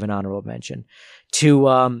 I want to give an honorable mention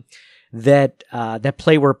to that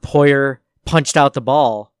play where Poyer punched out the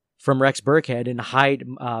ball from Rex Burkhead and Hyde.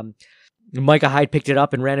 Micah Hyde picked it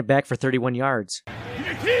up and ran it back for 31 yards. From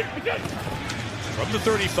the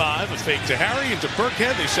 35, a fake to Harry into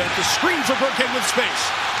Burkhead. They sent the screen for Burkhead with space.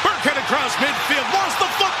 Burkhead across midfield, lost the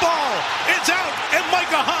football. It's out, and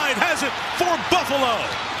Micah Hyde has it for Buffalo.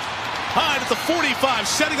 Hyde at the 45,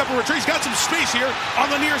 setting up a retreat. He's got some space here on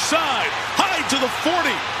the near side. Hyde to the 40,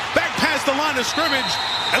 back past the line of scrimmage,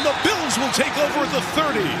 and the Bills will take over at the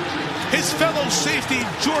 30. His fellow safety,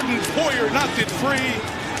 Jordan Poyer, knocked it free.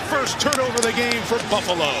 First turnover of the game for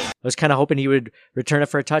Buffalo. I was kind of hoping he would return it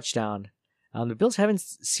for a touchdown. The Bills haven't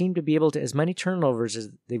seemed to be able to, as many turnovers as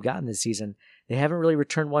they've gotten this season, they haven't really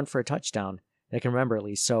returned one for a touchdown that I can remember at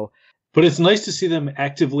least. So, but it's nice to see them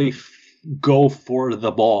actively go for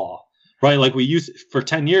the ball, right? Like we used for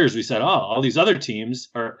 10 years, we said, oh, all these other teams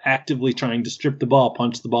are actively trying to strip the ball,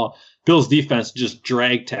 punch the ball. Bills defense just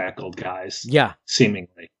drag tackled guys. Yeah.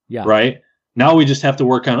 Seemingly. Yeah. Right. Now we just have to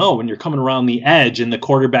work on, when you're coming around the edge and the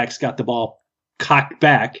quarterback's got the ball cocked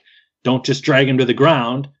back, don't just drag him to the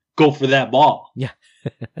ground. Go for that ball. Yeah.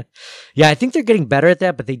 Yeah, I think they're getting better at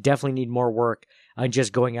that, but they definitely need more work on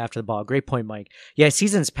just going after the ball. Great point, Mike. Yeah,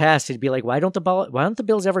 seasons past, it'd be like, why don't the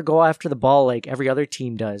Bills ever go after the ball like every other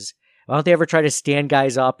team does? Why don't they ever try to stand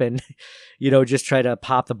guys up and, just try to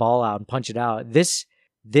pop the ball out and punch it out? This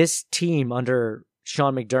team under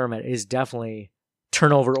Sean McDermott is definitely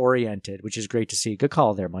turnover oriented, which is great to see. Good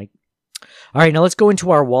call there, Mike. All right, now let's go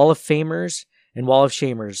into our Wall of Famers and Wall of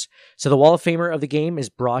Shamers. So the Wall of Famer of the game is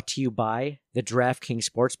brought to you by the DraftKings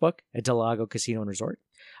Sportsbook at Del Lago Casino and Resort.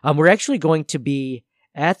 We're actually going to be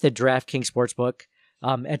at the DraftKings Sportsbook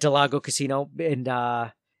at Del Lago Casino in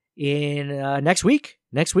next week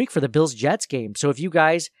for the Bills-Jets game. So if you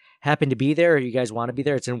guys happen to be there or you guys want to be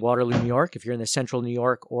there, it's in Waterloo, New York. If you're in the central New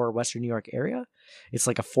York or western New York area, it's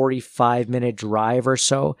like a 45-minute drive or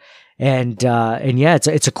so. And yeah,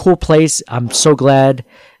 it's a cool place. I'm so glad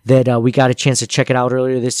that we got a chance to check it out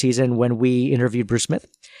earlier this season when we interviewed Bruce Smith.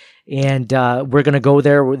 And we're going to go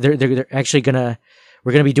there. They're actually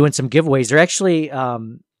we're going to be doing some giveaways. They're actually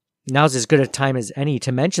now's as good a time as any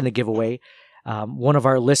to mention the giveaway. One of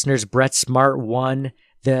our listeners, Brett Smart, won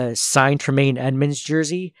the signed Tremaine Edmonds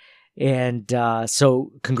jersey. And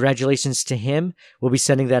so congratulations to him. We'll be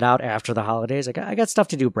sending that out after the holidays. I got stuff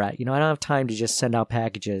to do, Brett. I don't have time to just send out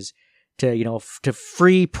packages to, to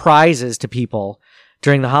free prizes to people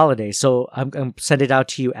during the holidays. So I'm sending it out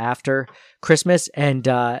to you after Christmas. And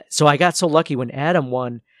so I got so lucky when Adam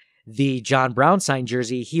won the John Brown signed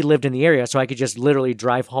jersey. He lived in the area, so I could just literally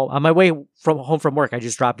drive home. On my way home from work, I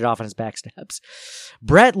just dropped it off on his back steps.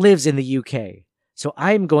 Brett lives in the UK, so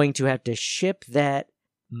I'm going to have to ship that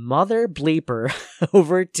mother bleeper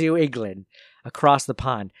over to England across the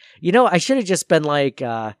pond. I should have just been like,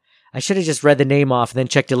 I should have just read the name off and then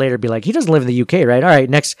checked it later and be like, he doesn't live in the UK, right? All right,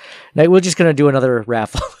 next night we're just going to do another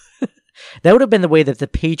raffle. That would have been the way that the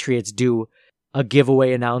Patriots do a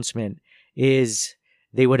giveaway announcement, is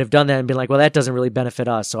they would have done that and been like, well, that doesn't really benefit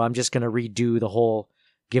us, so I'm just going to redo the whole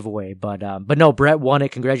giveaway. But no, Brett won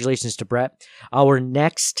it. Congratulations to Brett. Our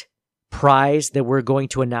next prize that we're going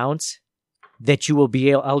to announce that you will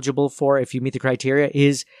be eligible for if you meet the criteria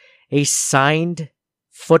is a signed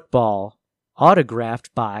football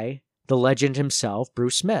autographed by the legend himself,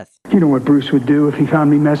 Bruce Smith. You know what Bruce would do if he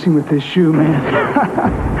found me messing with this shoe, man.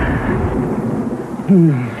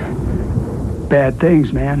 Bad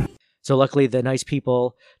things, man. So luckily the nice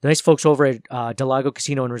folks over at Del Lago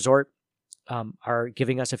Casino and Resort are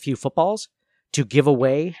giving us a few footballs to give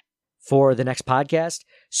away for the next podcast.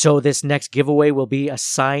 So this next giveaway will be a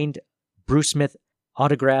signed Bruce Smith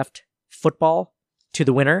autographed football to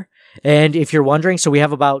the winner. And if you're wondering, so we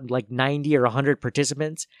have about like 90 or 100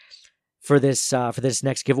 participants for this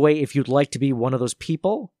next giveaway. If you'd like to be one of those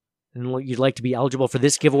people and you'd like to be eligible for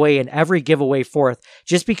this giveaway and every giveaway forth,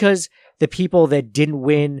 just because the people that didn't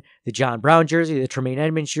win the John Brown jersey, the Tremaine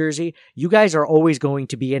Edmonds jersey, you guys are always going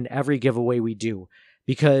to be in every giveaway we do,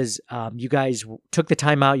 because you guys took the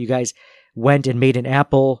time out. You guys went and made an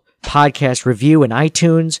Apple podcast review in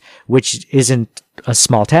iTunes, which isn't a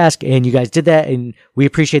small task. And you guys did that, and we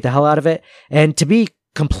appreciate the hell out of it. And to be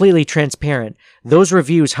completely transparent, those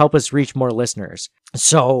reviews help us reach more listeners.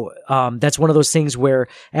 So that's one of those things where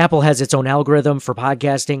Apple has its own algorithm for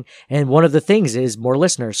podcasting, and one of the things is more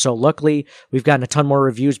listeners. So luckily, we've gotten a ton more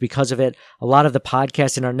reviews because of it. A lot of the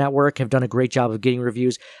podcasts in our network have done a great job of getting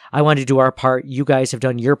reviews. I wanted to do our part. You guys have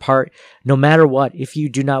done your part. No matter what, if you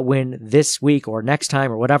do not win this week or next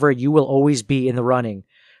time or whatever, you will always be in the running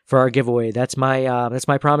for our giveaway. That's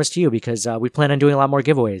my promise to you, because we plan on doing a lot more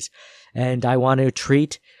giveaways, and I want to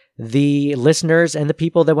treat the listeners and the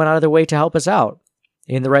people that went out of their way to help us out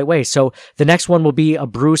in the right way. So the next one will be a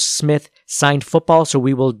Bruce Smith signed football. So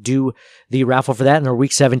we will do the raffle for that in our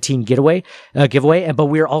Week 17 giveaway. But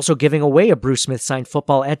we're also giving away a Bruce Smith signed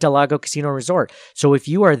football at Del Lago Casino Resort. So if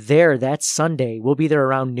you are there that Sunday, we'll be there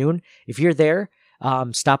around noon. If you're there,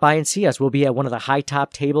 stop by and see us. We'll be at one of the high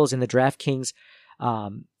top tables in the DraftKings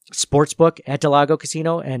sportsbook at Del Lago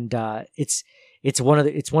Casino, and it's one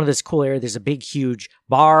of this cool area. There's a big, huge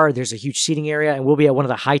bar. There's a huge seating area, and we'll be at one of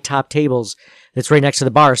the high top tables that's right next to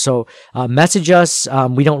the bar. So message us.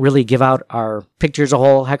 We don't really give out our pictures a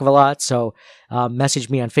whole heck of a lot, so message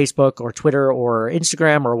me on Facebook or Twitter or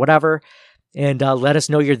Instagram or whatever, and let us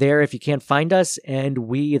know you're there if you can't find us. And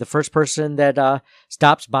the first person that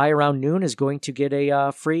stops by around noon is going to get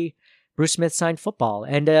a free Bruce Smith signed football.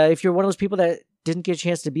 And if you're one of those people that didn't get a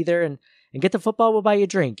chance to be there and get the football, we'll buy you a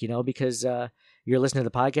drink, because you're listening to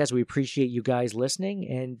the podcast. We appreciate you guys listening,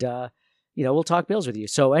 and we'll talk Bills with you.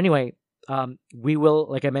 So anyway, we will,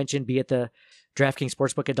 like I mentioned, be at the DraftKings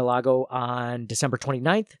Sportsbook at Del Lago on December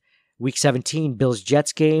 29th, Week 17,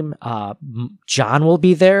 Bills-Jets game. John will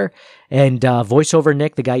be there, and voiceover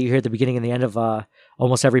Nick, the guy you hear at the beginning and the end of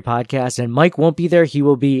almost every podcast. And Mike won't be there. He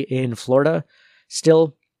will be in Florida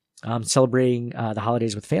still, celebrating the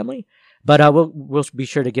holidays with family. But we'll be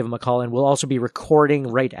sure to give him a call, and we'll also be recording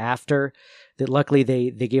right after. That luckily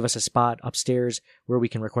they gave us a spot upstairs where we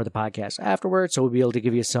can record the podcast afterwards, so we'll be able to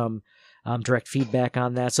give you some direct feedback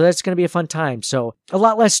on that. So that's going to be a fun time. So a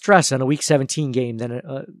lot less stress on a Week 17 game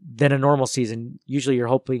than a normal season. Usually you're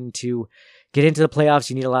hoping to get into the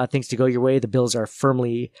playoffs. You need a lot of things to go your way. The Bills are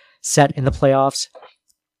firmly set in the playoffs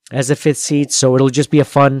as the 5th seed, so it'll just be a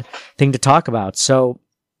fun thing to talk about. So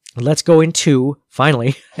let's go into,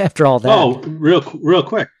 finally, after all that. Oh, real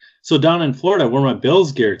quick. So down in Florida, I wore my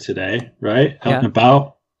Bills gear today, right? Out and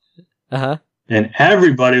about. Uh-huh. And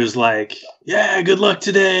everybody was like, yeah, good luck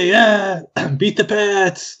today. Yeah, beat the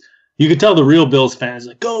Pats. You could tell the real Bills fans,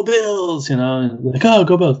 like, go Bills, and like, oh,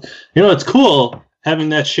 go Bills. It's cool having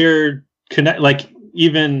that shared connect, like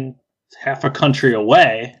even half a country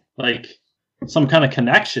away. Like, some kind of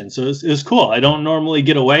connection. So it was cool. I don't normally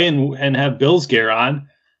get away and have Bills gear on,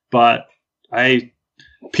 but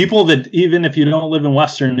people that, even if you don't live in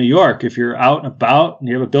Western New York, if you're out and about and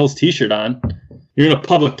you have a Bills t-shirt on, you're in a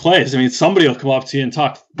public place. I mean, somebody will come up to you and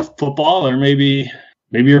talk football, or maybe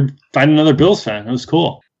you're finding another Bills fan. It was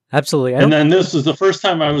cool. Absolutely. And then this was the first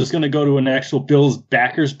time I was going to go to an actual Bills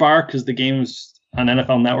backers bar, because the game's on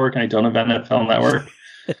NFL Network and I don't have NFL Network.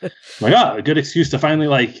 A good excuse to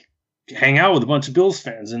finally hang out with a bunch of Bills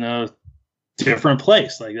fans in a different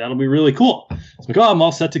place. That'll be really cool. It's I'm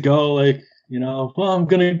all set to go.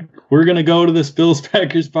 We're gonna go to this Bills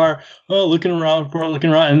Packers bar. Oh, looking around,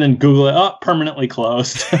 and then Google it. Oh, permanently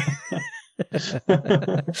closed.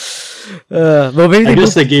 Well, maybe I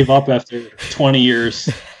guess they gave up after 20 years.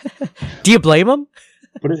 Do you blame them?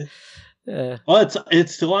 But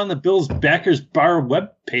it's still on the Bills Backers Bar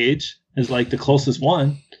webpage as the closest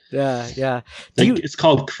one. Yeah. It's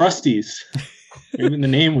called Krusty's. Maybe the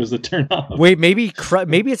name was the turn off. Wait, maybe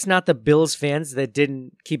it's not the Bills fans that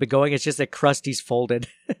didn't keep it going. It's just that Krusty's folded.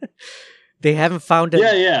 They haven't found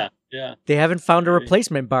Yeah. They haven't found a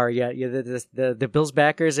replacement bar yet. Yeah, the Bills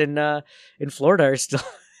backers in Florida are still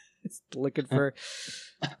looking for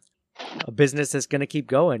a business that's going to keep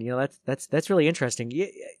going. That's really interesting.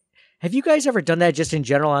 Have you guys ever done that just in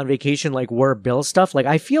general on vacation, wore Bills stuff?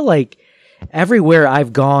 I feel like everywhere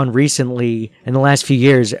I've gone recently in the last few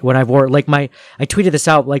years, when I've wore I tweeted this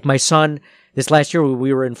out, my son, this last year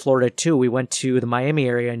we were in Florida too. We went to the Miami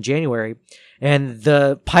area in January, and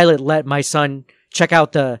the pilot let my son check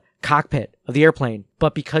out the cockpit of the airplane,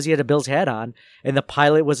 but because he had a Bills hat on and the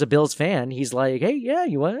pilot was a Bills fan, he's like, "Hey, yeah,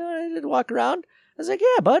 you want to walk around?" I was like,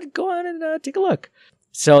 "Yeah, bud, go on and take a look."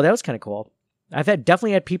 So that was kind of cool. I've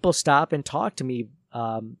definitely had people stop and talk to me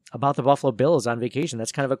about the Buffalo Bills on vacation.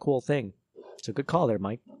 That's kind of a cool thing. It's a good call there,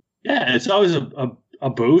 Mike. Yeah, it's always a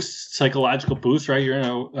boost, psychological boost, right? You're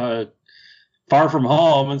in far from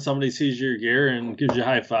home and somebody sees your gear and gives you a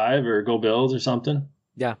high five or go Bills or something.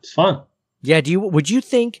 Yeah. It's fun. Yeah, would you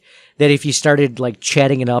think that if you started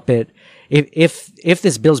chatting it up if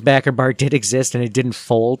this Bills backer bar did exist and it didn't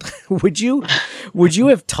fold, would you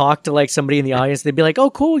have talked to somebody in the audience? They'd be like, "Oh,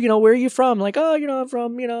 cool, where are you from?" "Oh, I'm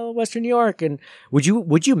from, Western New York." And would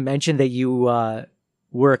you mention that you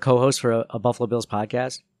were a co-host for a Buffalo Bills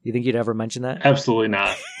podcast? You think you'd ever mention that? Absolutely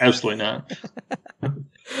not. Absolutely not.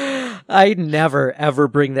 I never ever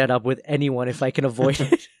bring that up with anyone if I can avoid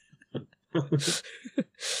it.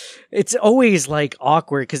 It's always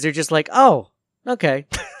awkward because they're just "Oh, okay."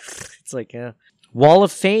 It's Wall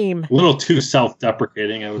of Fame. A little too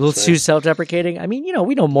self-deprecating, I would say. A little too self-deprecating. I mean,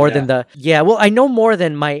 we know more than I know more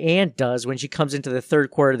than my aunt does when she comes into the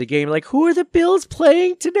third quarter of the game. Who are the Bills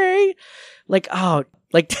playing today?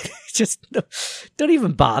 Just don't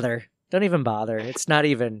even bother. Don't even bother. It's not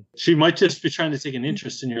even. She might just be trying to take an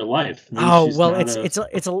interest in your life. Oh well, it's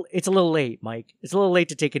a little late, Mike. It's a little late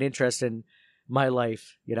to take an interest in my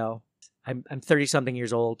life. I'm 30-something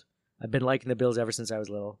years old. I've been liking the Bills ever since I was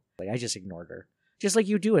little. I just ignored her, just like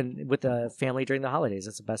you do with the family during the holidays.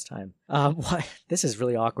 That's the best time. This is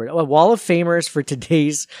really awkward. Wall of Famers for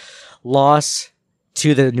today's loss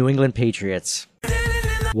to the New England Patriots.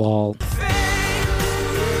 Wall.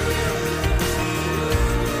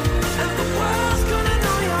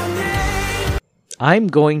 I'm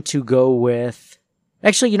going to go with...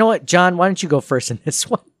 Actually, you know what, John? Why don't you go first in this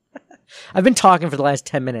one? I've been talking for the last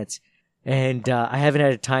 10 minutes, and I haven't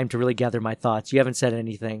had time to really gather my thoughts. You haven't said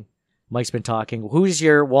anything. Mike's been talking. Who's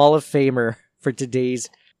your Wall of Famer for today's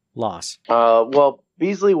loss? Well,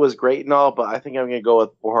 Beasley was great and all, but I think I'm going to go with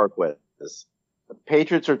Bojorquez. The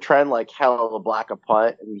Patriots are trying like hell to block a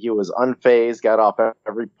punt, and he was unfazed, got off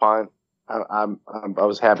every punt. I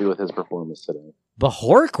was happy with his performance today.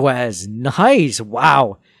 Bojorquez, nice.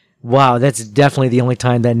 Wow. That's definitely the only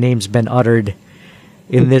time that name's been uttered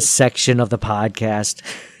in this section of the podcast.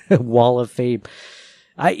 Wall of Fame.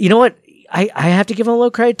 You know what? I have to give him a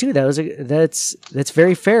little credit too. That's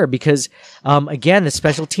very fair because again, the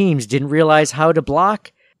special teams didn't realize how to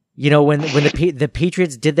block. When the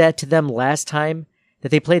Patriots did that to them last time that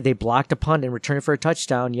they played, they blocked a punt and returned it for a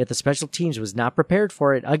touchdown. Yet the special teams was not prepared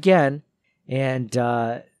for it again, and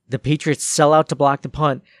the Patriots sell out to block the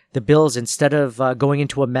punt. The Bills, instead of going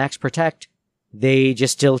into a max protect, they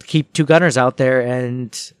just still keep two gunners out there.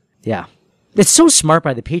 And yeah, it's so smart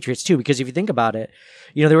by the Patriots too, because if you think about it,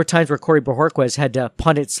 there were times where Corey Bojorquez had to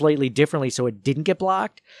punt it slightly differently so it didn't get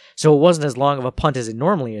blocked. So it wasn't as long of a punt as it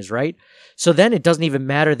normally is, right? So then it doesn't even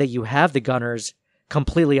matter that you have the gunners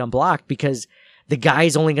completely unblocked because the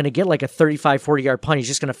guy's only going to get like a 35, 40-yard punt. He's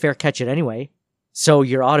just going to fair catch it anyway. So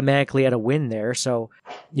you're automatically at a win there. So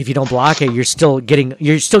if you don't block it, you're still getting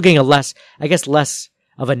a less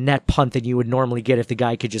of a net punt than you would normally get if the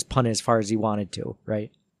guy could just punt it as far as he wanted to,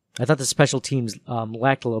 right? I thought the special teams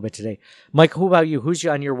lacked a little bit today. Mike, who about you? Who's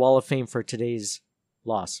on your wall of fame for today's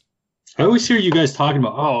loss? I always hear you guys talking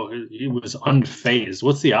about, he was unfazed.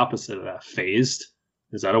 What's the opposite of that? Phased?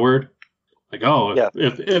 Is that a word? Like, yeah.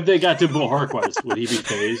 if they got to Bo Horquist, would he be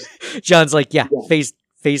phased? John's like, yeah. Phased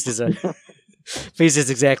is phased is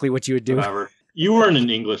exactly what you would do. Whatever. You weren't an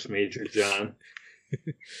English major, John.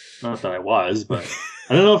 Not that I was, but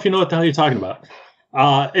I don't know if you know what the hell you're talking about.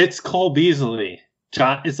 It's Cole Beasley.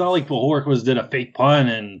 John, it's not like Bo Horquist did a fake punt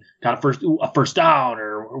and got a first down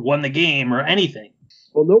or won the game or anything.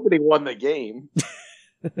 Well, nobody won the game.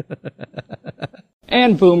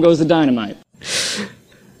 And boom goes the dynamite.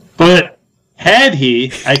 But had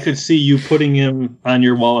he, I could see you putting him on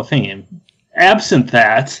your wall of fame. Absent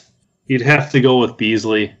that, you'd have to go with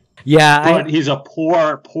Beasley. Yeah, but he's a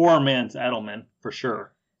poor man's Edelman for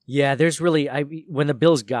sure. Yeah, there's really when the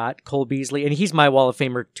Bills got Cole Beasley, and he's my wall of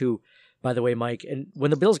famer too, by the way, Mike. And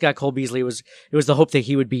when the Bills got Cole Beasley, it was the hope that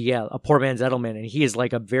he would be a poor man's Edelman, and he is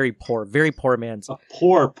like a very poor man's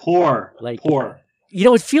poor. You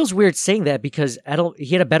know, it feels weird saying that because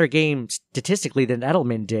he had a better game statistically than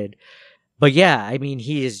Edelman did. But yeah, I mean,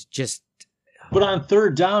 he is just. But on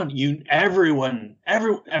third down, everyone at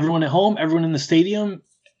home, everyone in the stadium,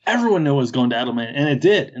 everyone knew it was going to Edelman, and it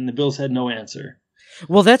did, and the Bills had no answer.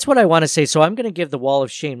 Well, that's what I want to say. So I'm going to give the wall of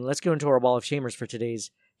shame. Let's go into our wall of shamers for today's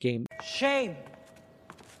game. Shame.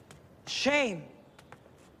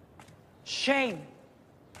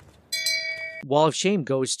 Wall of shame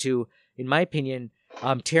goes to, in my opinion,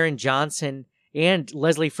 Taron Johnson and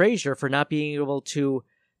Leslie Frazier for not being able to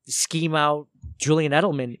scheme out Julian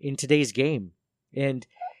Edelman in today's game. And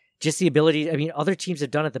just the ability, I mean, other teams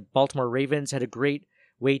have done it. The Baltimore Ravens had a great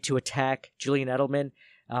way to attack Julian Edelman.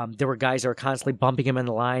 There were guys that were constantly bumping him in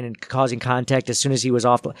the line and causing contact as soon as he was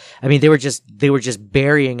off. I mean, they were just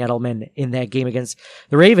burying Edelman in that game against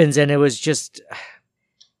the Ravens, and it was just.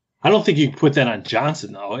 I don't think you can put that on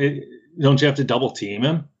Johnson though. Don't you have to double team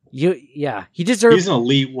him? He deserves. He's an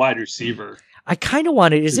elite wide receiver. I kind of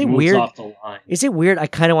wanted. Is it weird? Off the line. Is it weird? I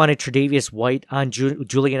kind of wanted Tre'Davious White on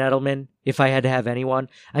Julian Edelman if I had to have anyone.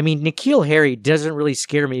 I mean, N'Keal Harry doesn't really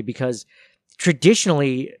scare me because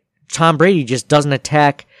traditionally Tom Brady just doesn't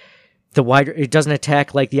attack it doesn't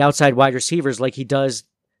attack like the outside wide receivers like he does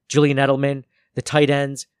Julian Edelman, the tight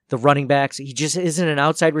ends, the running backs. He just isn't an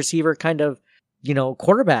outside receiver kind of,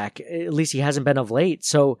 quarterback. At least he hasn't been of late.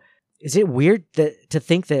 So is it weird to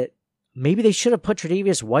think that maybe they should have put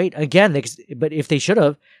Tre'Davious White again? But if they should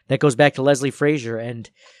have, that goes back to Leslie Frazier. And,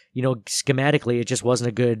 schematically, it just wasn't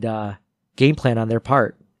a good game plan on their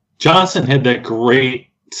part. Johnson had that great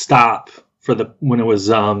stop when it was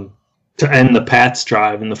to end the Pats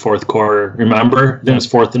drive in the fourth quarter. Remember? Then it was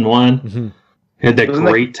 4th and 1. Mm-hmm. He had that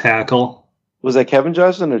great tackle. Was that Kevin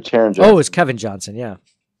Johnson or Taron Johnson? Oh, it was Kevin Johnson, yeah.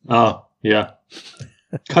 Oh, yeah.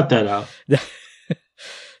 Cut that out.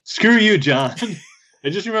 Screw you, John. I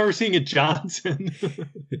just remember seeing a Johnson.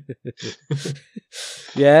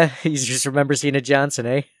 Yeah, you just remember seeing a Johnson,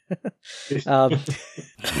 eh? That's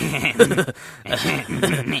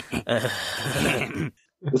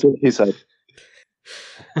what he said.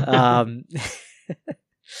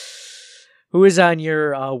 Who is on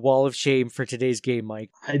your wall of shame for today's game,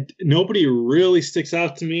 Mike? Nobody really sticks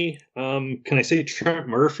out to me. Can I say Trent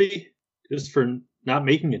Murphy? Just for not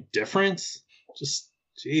making a difference? Just,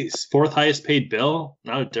 geez, 4th highest paid Bill,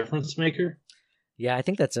 not a difference maker? Yeah, I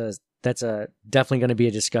think that's definitely going to be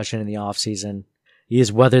a discussion in the offseason.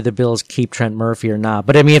 Is whether the Bills keep Trent Murphy or not.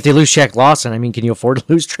 But I mean, if they lose Shaq Lawson, I mean, can you afford to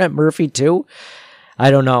lose Trent Murphy too?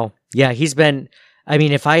 I don't know. Yeah, he's been. I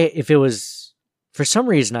mean, if it was for some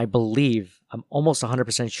reason, I believe I'm almost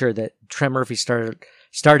 100% sure that Trent Murphy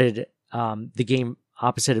started the game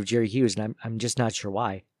opposite of Jerry Hughes, and I'm just not sure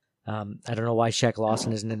why. I don't know why Shaq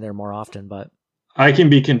Lawson isn't in there more often, but I can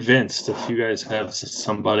be convinced if you guys have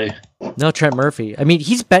somebody. No, Trent Murphy. I mean,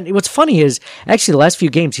 he's been. What's funny is actually the last few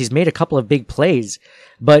games he's made a couple of big plays,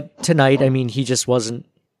 but tonight, I mean, he just wasn't.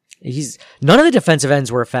 None of the defensive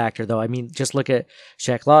ends were a factor, though. I mean, just look at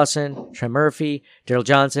Shaq Lawson, Trent Murphy, Daryl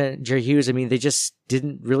Johnson, Jerry Hughes. I mean, they just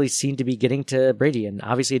didn't really seem to be getting to Brady, and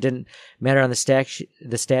obviously it didn't matter on the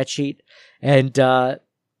stat sheet. And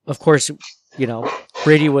of course,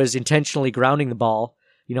 Brady was intentionally grounding the ball,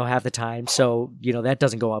 half the time. So that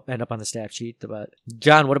doesn't end up on the stat sheet. But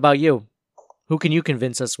John, what about you? Who can you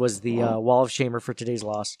convince us was the wall of shamer for today's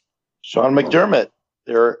loss? Sean McDermott.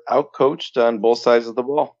 They're outcoached on both sides of the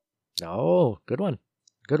ball. Oh, good one.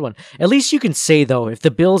 Good one. At least you can say, though, if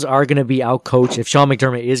the Bills are going to be outcoached, if Sean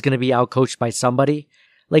McDermott is going to be outcoached by somebody,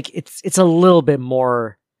 like it's a little bit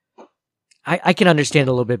more. I can understand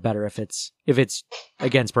a little bit better if it's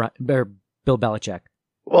against Bill Belichick.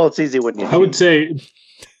 Well, it's easy when you. I would say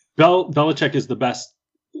Belichick is the best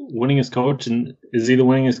winningest coach, and is he the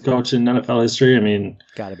winningest coach in NFL history? I mean,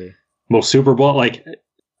 gotta be most Super Bowl. Like,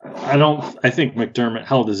 I think McDermott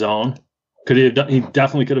held his own. He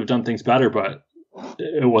definitely could have done things better, but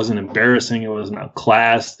it wasn't embarrassing. It wasn't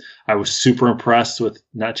outclassed. I was super impressed with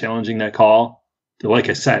not challenging that call. Like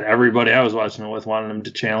I said, everybody I was watching it with wanted him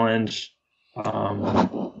to challenge.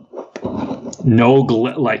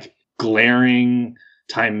 No glaring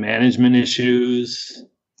time management issues.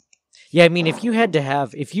 Yeah, I mean, if you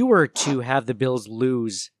were to have the Bills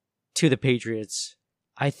lose to the Patriots,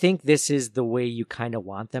 I think this is the way you kind of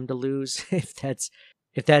want them to lose. If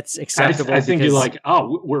that's acceptable. I think you're like,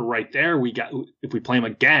 oh, we're right there. If we play them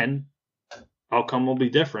again, outcome will be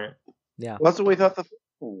different. Yeah, well, that's what we thought.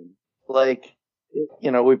 We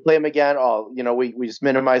play them again. Oh, we just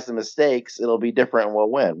minimize the mistakes. It'll be different, and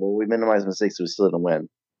we'll win. Well, we minimize mistakes, we still didn't win.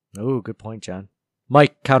 Oh, good point, John.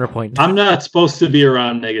 Mike, counterpoint. I'm not supposed to be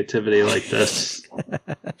around negativity like this.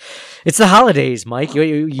 It's the holidays, Mike.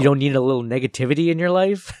 You don't need a little negativity in your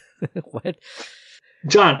life? What?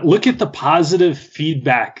 John, look at the positive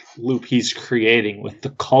feedback loop he's creating with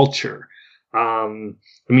the culture.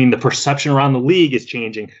 The perception around the league is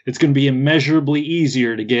changing. It's going to be immeasurably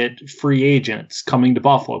easier to get free agents coming to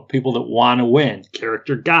Buffalo, people that want to win,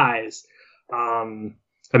 character guys.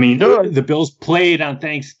 The Bills played on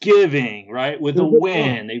Thanksgiving, right, with a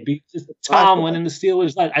win. They beat Tomlin and the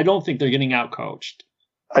Steelers. I don't think they're getting outcoached.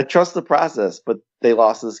 I trust the process, but they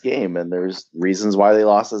lost this game, and there's reasons why they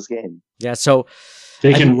lost this game. Yeah, so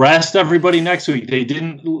they can rest everybody next week. They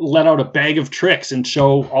didn't let out a bag of tricks and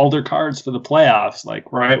show all their cards for the playoffs,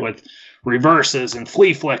 with reverses and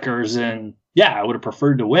flea flickers. And yeah, I would have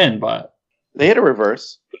preferred to win, but they had a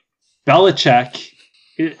reverse. Belichick,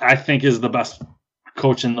 I think, is the best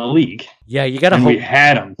coach in the league. Yeah, you gotta hope. We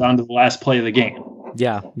had him down to the last play of the game.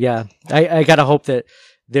 Yeah. I gotta hope that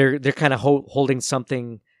they're kind of holding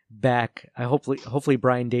something back. Hopefully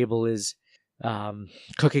Brian Daboll is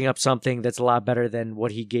cooking up something that's a lot better than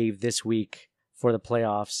what he gave this week for the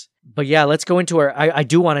playoffs. But yeah, let's go into I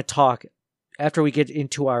do want to talk after we get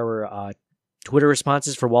into our Twitter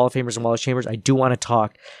responses for Wall of Famers and Wall of Shamers. I do want to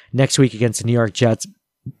talk next week against the New York Jets.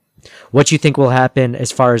 What you think will happen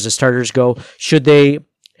as far as the starters go? Should they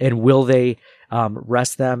and will they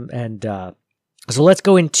rest them? And so let's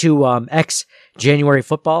go into January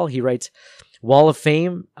football. He writes, Wall of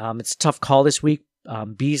Fame. It's a tough call this week.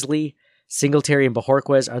 Beasley, Singletary, and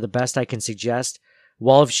Bojorquez are the best I can suggest.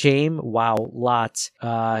 Wall of Shame. Wow, lots.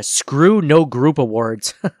 Screw no group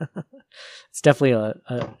awards. It's definitely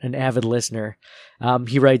an avid listener.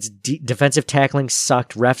 He writes, defensive tackling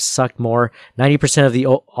sucked. Refs sucked more. 90% of the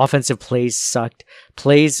offensive plays sucked.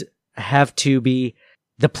 The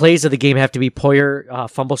plays of the game have to be Poyer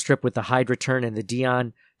fumble strip with the Hyde return and the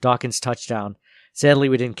Deion Dawkins touchdown. Sadly,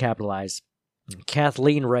 we didn't capitalize.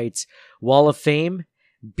 Kathleen writes, Wall of Fame,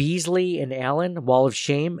 Beasley and Allen. Wall of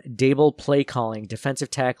Shame, Daboll play calling,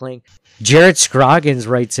 defensive tackling. Jared Scroggins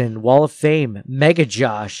writes in, Wall of Fame, Mega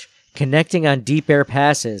Josh, connecting on deep air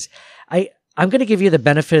passes. I'm going to give you the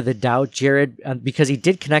benefit of the doubt, Jared, because he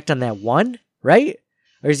did connect on that one, right?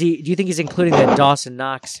 Or do you think he's including that Dawson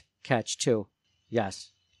Knox catch too? Yes.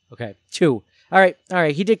 Okay. 2. All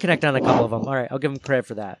right. He did connect on a couple of them. All right. I'll give him credit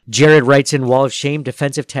for that. Jared writes in, Wall of Shame,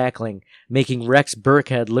 defensive tackling, making Rex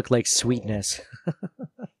Burkhead look like sweetness.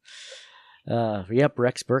 Yep.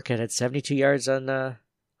 Rex Burkhead had 72 yards on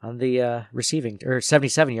the receiving, or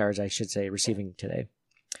 77 yards, I should say, receiving today.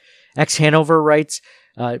 Ex Hanover writes,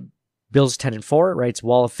 Bills 10-4 writes,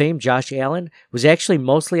 Wall of Fame, Josh Allen was actually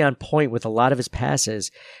mostly on point with a lot of his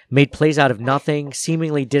passes, made plays out of nothing,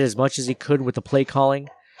 seemingly did as much as he could with the play calling.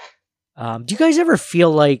 Do you guys ever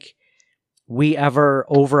feel like we ever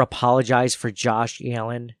over-apologize for Josh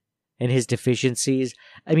Allen and his deficiencies?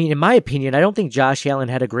 I mean, in my opinion, I don't think Josh Allen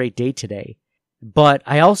had a great day today, but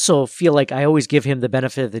I also feel like I always give him the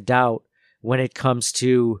benefit of the doubt when it comes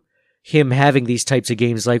to him having these types of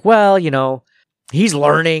games. Like, well, he's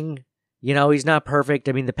learning. He's not perfect.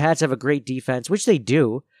 I mean, the Pats have a great defense, which they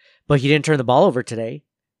do, but he didn't turn the ball over today.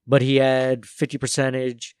 But he had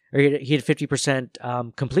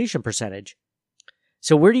 50% completion percentage.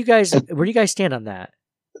 So where do you guys stand on that?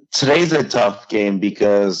 Today's a tough game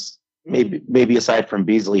because maybe aside from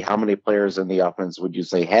Beasley, how many players in the offense would you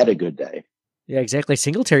say had a good day? Yeah, exactly.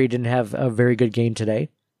 Singletary didn't have a very good game today.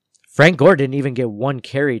 Frank Gore didn't even get one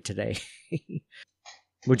carry today,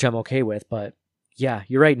 which I'm okay with, but Yeah,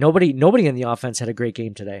 you're right. Nobody in the offense had a great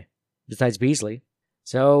game today, besides Beasley.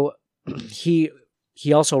 So he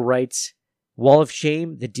also writes, Wall of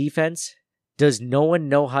Shame, the defense, does no one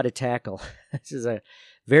know how to tackle? This is a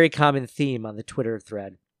very common theme on the Twitter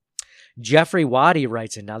thread. Jeffrey Waddy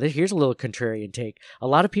writes in. Now, here's a little contrarian take. A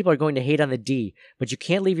lot of people are going to hate on the D, but you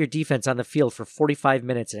can't leave your defense on the field for 45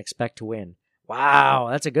 minutes and expect to win. Wow,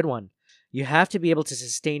 that's a good one. You have to be able to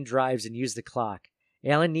sustain drives and use the clock.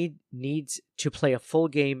 Allen needs to play a full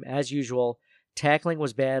game as usual. Tackling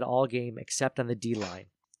was bad all game except on the D-line.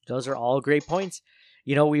 Those are all great points.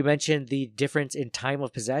 You know, we mentioned the difference in time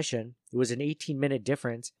of possession. It was an 18-minute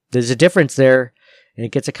difference. There's a difference there, and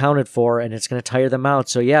it gets accounted for, and it's going to tire them out.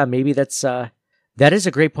 So, yeah, maybe that is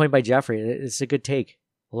a great point by Jeffrey. It's a good take.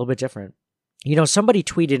 A little bit different. You know, somebody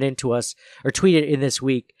tweeted into us, or tweeted in this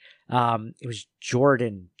week. It was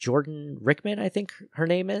Jordan Rickman, I think her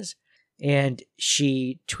name is. And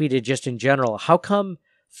she tweeted just in general, how come can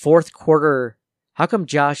fourth quarter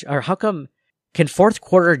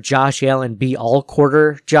Josh Allen be all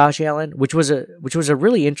quarter Josh Allen? Which was a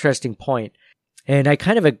really interesting point. And I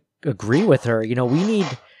kind of agree with her. You know, we need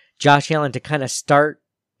Josh Allen to kind of start,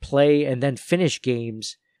 play, and then finish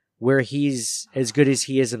games where he's as good as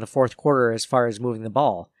he is in the fourth quarter as far as moving the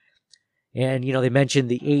ball. And, you know, they mentioned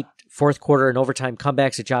the 8 fourth quarter and overtime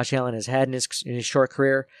comebacks that Josh Allen has had in his short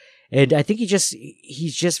career. And I think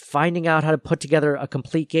he's just finding out how to put together a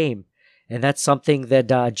complete game. And that's something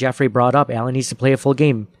that Jeffrey brought up. Allen needs to play a full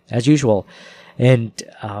game, as usual. And,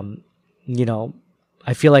 you know,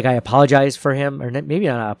 I feel like I apologize for him. Or maybe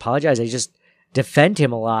not apologize, I just defend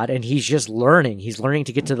him a lot. And he's just learning. He's learning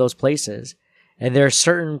to get to those places. And there are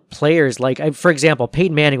certain players, like, for example,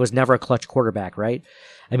 Peyton Manning was never a clutch quarterback, right?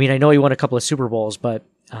 I mean, I know he won a couple of Super Bowls, but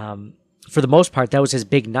for the most part, that was his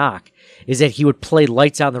big knock, is that he would play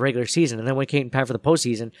lights out in the regular season. And then when it came time for the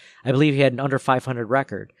postseason, I believe he had an under 500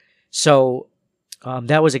 record. So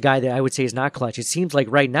that was a guy that I would say is not clutch. It seems like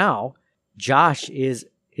right now, Josh is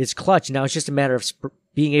clutch. Now it's just a matter of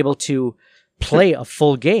being able to play a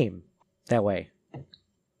full game that way.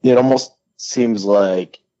 It almost seems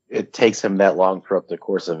like it takes him that long throughout the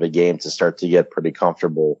course of a game to start to get pretty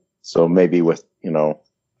comfortable. So maybe with, you know,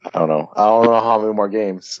 I don't know how many more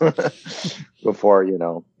games before, you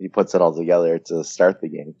know, he puts it all together to start the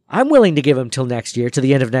game. I'm willing to give him till next year, to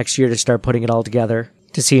the end of next year, to start putting it all together,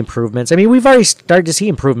 to see improvements. I mean, we've already started to see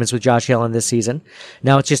improvements with Josh Allen this season.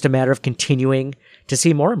 Now it's just a matter of continuing to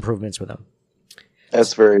see more improvements with him.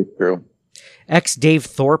 That's very true. Dave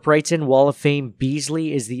Thorpe writes in, Wall of Fame,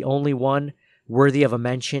 Beasley is the only one worthy of a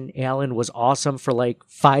mention. Allen was awesome for like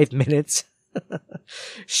 5 minutes.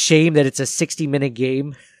 Shame that it's a 60-minute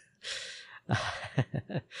game.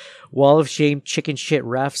 Wall of Shame, chicken shit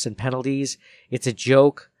refs and penalties. It's a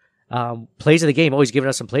joke. Plays of the game, always giving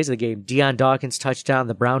us some plays of the game. Deion Dawkins touchdown,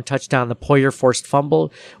 the Brown touchdown, the Poyer forced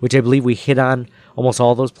fumble, which I believe we hit on almost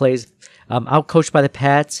all those plays. Outcoached by the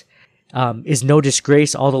Pats. Is no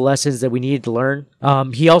disgrace, all the lessons that we needed to learn.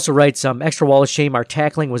 He also writes, extra Wall of Shame, our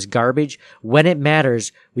tackling was garbage. When it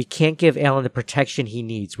matters, we can't give Allen the protection he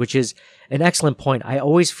needs, which is an excellent point. I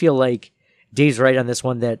always feel like Dave's right on this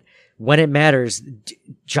one, that when it matters,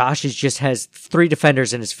 Josh just has 3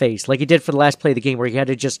 defenders in his face, like he did for the last play of the game where he had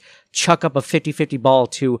to just chuck up a 50-50 ball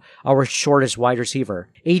to our shortest wide receiver.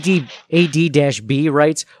 AD-B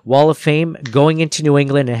writes, Wall of Fame, going into New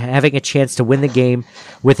England and having a chance to win the game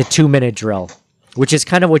with a 2-minute drill, which is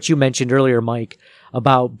kind of what you mentioned earlier, Mike,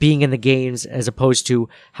 about being in the games as opposed to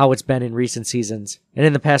how it's been in recent seasons and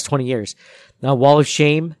in the past 20 years. Now, Wall of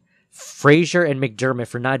Shame, Frazier and McDermott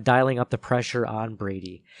for not dialing up the pressure on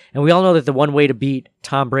Brady. And we all know that the one way to beat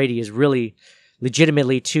Tom Brady is really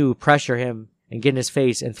legitimately to pressure him and get in his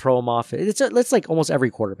face and throw him off. It's like almost every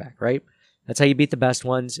quarterback, right? That's how you beat the best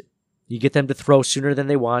ones. You get them to throw sooner than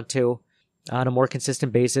they want to on a more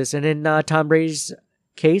consistent basis. And in Tom Brady's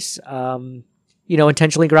case,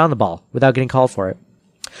 intentionally ground the ball without getting called for it.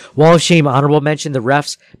 Wall of Shame, honorable mention, the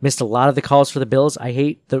refs missed a lot of the calls for the Bills. I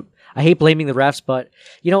hate blaming the refs, but,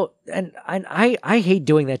 and I hate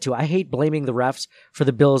doing that too. I hate blaming the refs for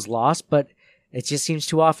the Bills' loss, but it just seems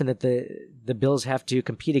too often that the Bills have to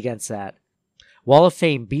compete against that. Wall of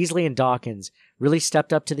Fame, Beasley and Dawkins really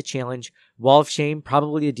stepped up to the challenge. Wall of Shame,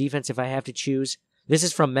 probably the defense if I have to choose. This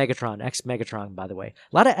is from Megatron, ex-Megatron, by the way.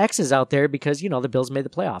 A lot of X's out there because, the Bills made the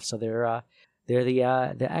playoffs, so they're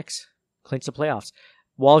the X, clinched the playoffs.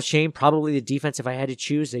 Wall of Shame, probably the defense if I had to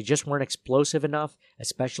choose. They just weren't explosive enough,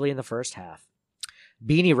 especially in the first half.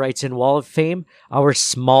 Beanie writes in, Wall of Fame, our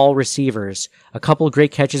small receivers. A couple of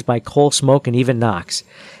great catches by Cole Smoke and even Knox.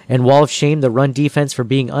 And Wall of Shame, the run defense for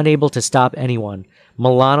being unable to stop anyone.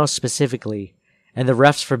 Milano specifically. and the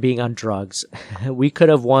refs for being on drugs. We could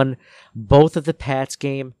have won both of the Pats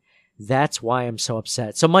game. That's why I'm so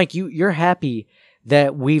upset. So, Mike, you're happy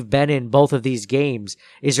that we've been in both of these games.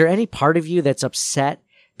 Is there any part of you that's upset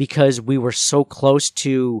because we were so close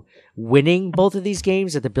to winning both of these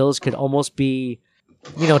games that the Bills could almost be,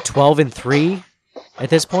 12-3 at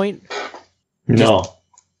this point? No.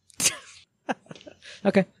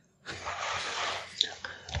 Okay.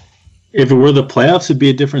 If it were the playoffs, it'd be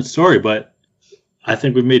a different story, but I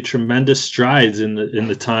think we've made tremendous strides in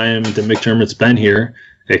the time that McDermott's been here.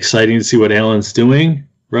 Exciting to see what Allen's doing,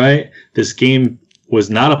 right? This game was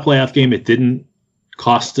not a playoff game. It didn't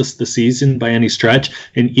cost us the season by any stretch.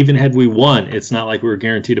 And even had we won, it's not like we were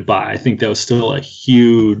guaranteed a bye. I think that was still a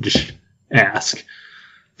huge ask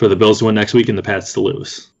for the Bills to win next week and the Pats to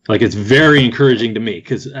lose. Like, it's very encouraging to me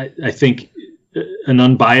because I think an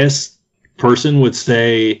unbiased person would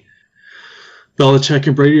say Belichick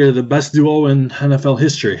and Brady are the best duo in NFL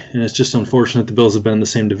history. And it's just unfortunate the Bills have been in the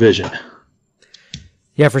same division.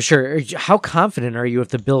 Yeah, for sure. How confident are you if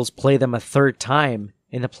the Bills play them a third time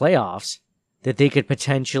in the playoffs that they could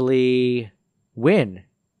potentially win?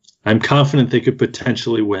 I'm confident they could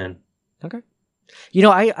potentially win. Okay.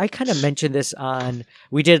 I kind of mentioned this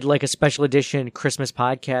we did like a special edition Christmas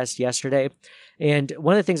podcast yesterday. And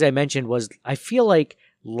one of the things I mentioned was I feel like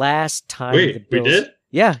last time the Bills... we did?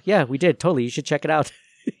 Yeah, we did. Totally. You should check it out.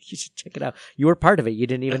 You should check it out. You were part of it. You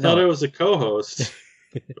didn't even know. I thought I was a co-host.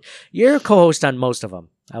 You're a co-host on most of them,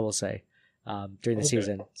 I will say, during the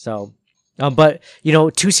season. So, but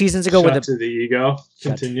 2 seasons ago, to the ego.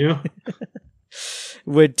 Continue.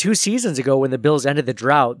 When 2 seasons ago, when the Bills ended the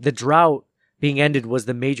drought being ended was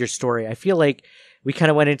the major story. I feel like we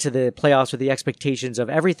kind of went into the playoffs with the expectations of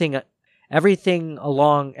everything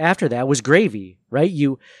along after that was gravy, right?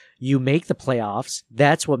 You make the playoffs.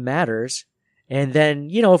 That's what matters. And then,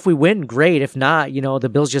 if we win, great. If not, the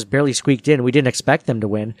Bills just barely squeaked in. We didn't expect them to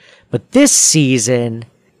win. But this season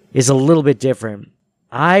is a little bit different.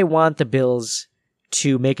 I want the Bills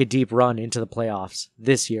to make a deep run into the playoffs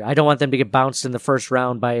this year. I don't want them to get bounced in the first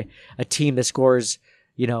round by a team that scores,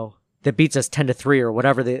 that beats us 10-3 or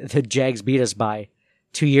whatever the Jags beat us by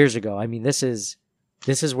 2 years ago. I mean, this is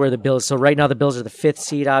where the Bills. So right now the Bills are the 5th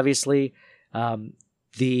seed, obviously.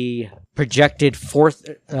 The projected fourth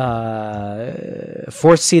seed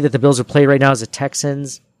that the Bills would play right now is the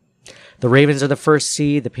Texans. The Ravens are the 1st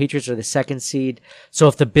seed. The Patriots are the 2nd seed. So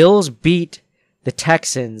if the Bills beat the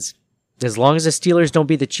Texans, as long as the Steelers don't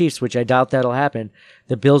beat the Chiefs, which I doubt that'll happen,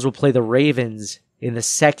 the Bills will play the Ravens in the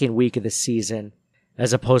 2nd week of the season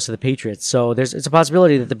as opposed to the Patriots. So it's a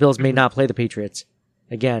possibility that the Bills may not play the Patriots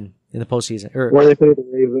again in the postseason. Or they play the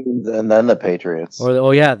Ravens and then the Patriots.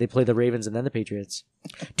 They play the Ravens and then the Patriots.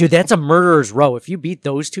 Dude, that's a murderer's row. If you beat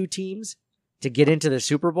those 2 teams to get into the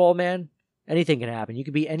Super Bowl, man, anything can happen. You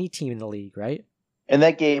could beat any team in the league, right? And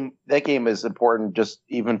that game is important just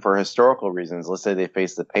even for historical reasons. Let's say they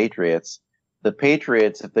face the Patriots. The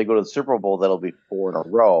Patriots, if they go to the Super Bowl, that'll be 4 in a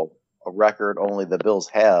row, a record only the Bills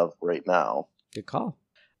have right now. Good call.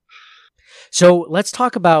 So let's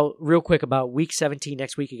talk real quick about Week 17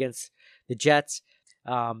 next week against the Jets.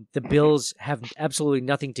 The Bills have absolutely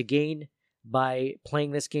nothing to gain by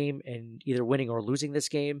playing this game and either winning or losing this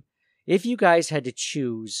game. If you guys had to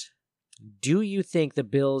choose, do you think the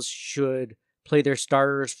Bills should play their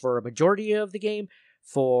starters for a majority of the game,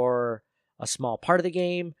 for a small part of the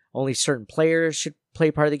game? Only certain players should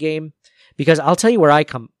play part of the game? Because I'll tell you where I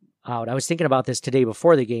come out. I was thinking about this today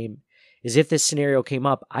before the game. Is if this scenario came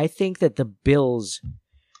up, I think that the Bills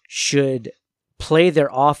should play their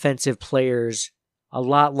offensive players a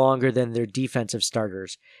lot longer than their defensive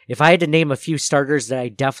starters. If I had to name a few starters that I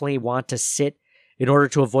definitely want to sit in order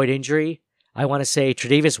to avoid injury, I want to say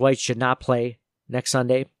Tre'Davious White should not play next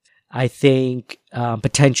Sunday. I think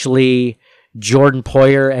potentially Jordan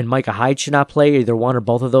Poyer and Micah Hyde should not play. Either one or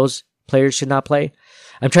both of those players should not play.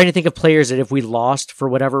 I'm trying to think of players that if we lost for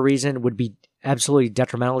whatever reason would be absolutely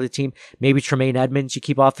detrimental to the team. Maybe Tremaine Edmonds you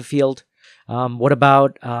keep off the field. What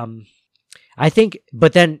about,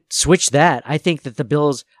 but then switch that. I think that the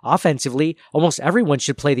Bills offensively, almost everyone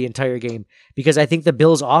should play the entire game because I think the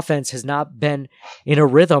Bills offense has not been in a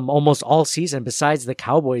rhythm almost all season besides the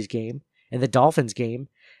Cowboys game and the Dolphins game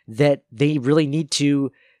that they really need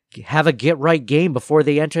to have a get right game before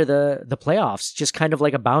they enter the playoffs. Just kind of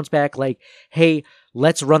like a bounce back, like, hey,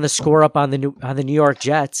 let's run the score up on the New York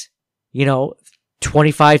Jets.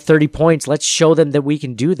 25, 30 points. Let's show them that we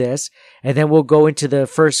can do this. And then we'll go into the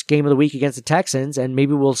first game of the week against the Texans and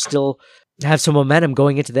maybe we'll still have some momentum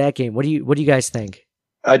going into that game. What do you guys think?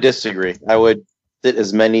 I disagree. I would sit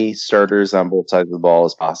as many starters on both sides of the ball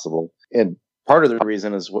as possible. And part of the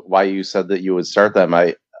reason is why you said that you would start them.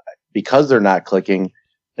 Because they're not clicking.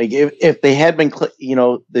 Like if they had been,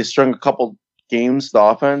 they strung a couple games, the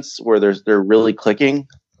offense where they're really clicking,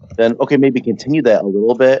 then okay, maybe continue that a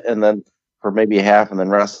little bit, and then for maybe half, and then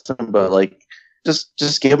rest them. But like,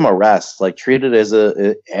 just give them a rest. Like treat it as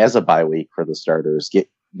a bye week for the starters.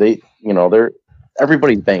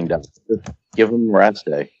 Everybody's banged up. Just give them a rest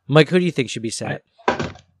day. Mike, who do you think should be set?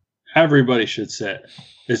 Everybody should sit.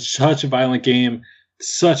 It's such a violent game,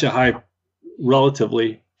 such a high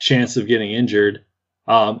relatively chance of getting injured.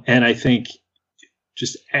 And I think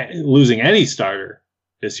just losing any starter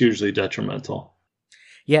is hugely detrimental.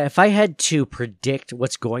 Yeah, if I had to predict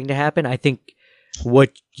what's going to happen, I think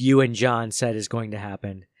what you and John said is going to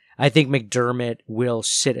happen. I think McDermott will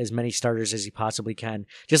sit as many starters as he possibly can,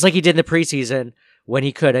 just like he did in the preseason when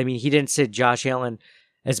he could. I mean, he didn't sit Josh Allen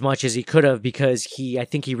as much as he could have because I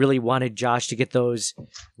think he really wanted Josh to get those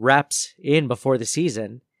reps in before the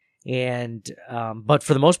season. And but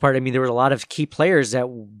for the most part, I mean, there were a lot of key players that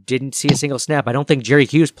didn't see a single snap. I don't think Jerry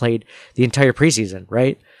Hughes played the entire preseason,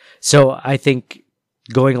 right? So I think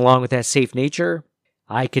going along with that safe nature,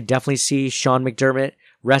 I could definitely see Sean McDermott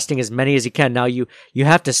resting as many as he can. Now you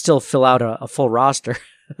have to still fill out a full roster.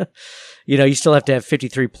 You still have to have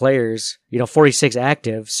 53 players, 46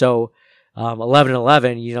 active. So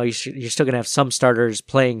 11-11, you're still going to have some starters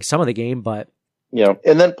playing some of the game, but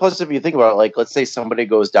and then plus if you think about it, like let's say somebody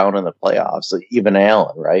goes down in the playoffs, like even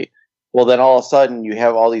Allen, right? Well, then all of a sudden you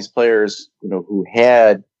have all these players, who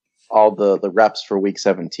had all the reps for week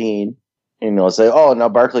 17, and say, oh, now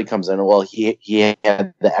Barkley comes in. Well, he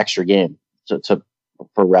had the extra game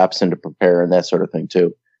for reps and to prepare and that sort of thing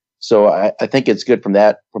too. So I think it's good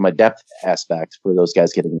from a depth aspect for those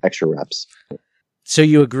guys getting extra reps. So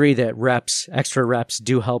you agree that extra reps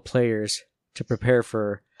do help players to prepare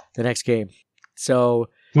for the next game? So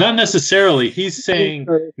not necessarily. He's saying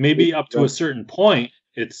maybe up to a certain point,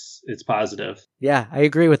 it's positive. Yeah, I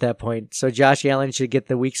agree with that point. So Josh Allen should get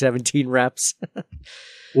the week 17 reps.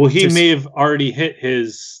 Well, he may have already hit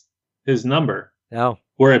his number. No.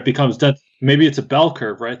 Where it becomes done. Maybe it's a bell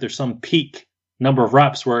curve, right? There's some peak number of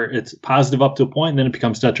reps where it's positive up to a point, and then it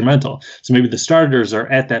becomes detrimental. So maybe the starters are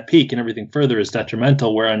at that peak, and everything further is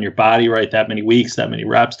detrimental. Where on your body, right, that many weeks, that many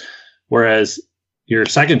reps. Whereas your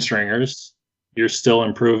second stringers, you're still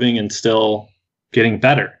improving and still getting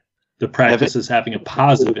better. The practice is having a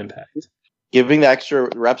positive impact. Giving the extra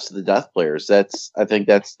reps to the depth players, I think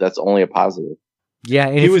that's only a positive. Yeah,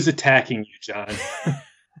 he was attacking you, John.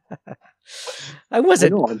 I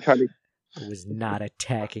wasn't. I was not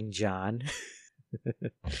attacking John.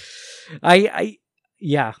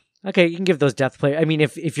 Yeah. Okay, you can give those depth players. I mean,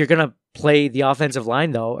 if you're gonna play the offensive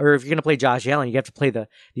line though, or if you're gonna play Josh Allen, you have to play the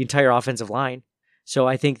entire offensive line. So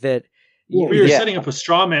I think that we were setting up a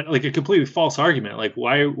straw man, like a completely false argument. Like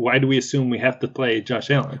why do we assume we have to play Josh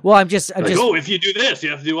Allen? Well, I'm just if you do this,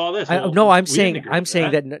 you have to do all this. I'm saying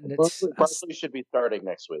that Barkley should be starting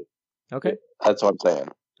next week. Okay, that's what I'm saying.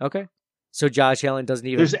 Okay, so Josh Allen doesn't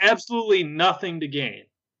even. There's absolutely nothing to gain.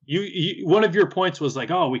 You one of your points was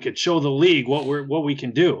like, oh, we could show the league what we can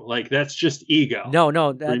do. Like that's just ego.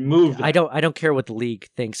 No, remove that. I don't care what the league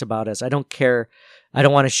thinks about us. I don't care. I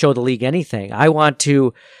don't want to show the league anything. I want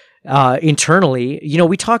to. Internally,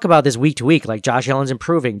 we talk about this week to week, like Josh Allen's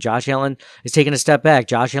improving. Josh Allen is taking a step back.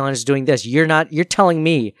 Josh Allen is doing this. You're telling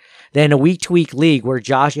me that in a week to week league where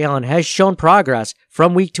Josh Allen has shown progress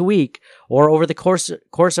from week to week or over the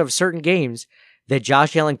course of certain games, that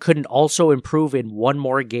Josh Allen couldn't also improve in one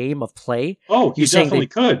more game of play? Oh, he definitely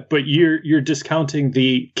could, but you're discounting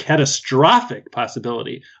the catastrophic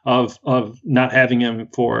possibility of not having him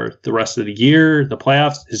for the rest of the year, the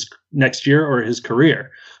playoffs, his next year, or his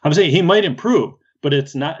career. I'm saying he might improve, but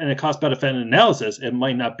it's not in a cost-benefit analysis. It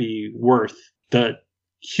might not be worth the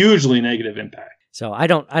hugely negative impact. So I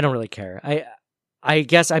don't really care. I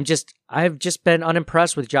guess I've just been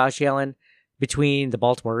unimpressed with Josh Allen between the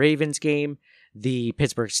Baltimore Ravens game, the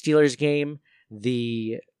Pittsburgh Steelers game,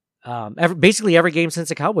 basically every game since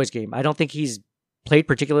the Cowboys game. I don't think he's played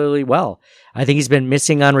particularly well. I think he's been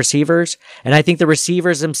missing on receivers, and I think the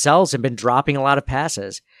receivers themselves have been dropping a lot of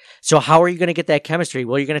passes. So how are you going to get that chemistry?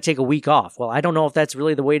 Well, you're going to take a week off. Well, I don't know if that's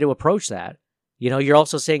really the way to approach that. You're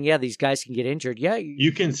also saying, yeah, these guys can get injured. Yeah.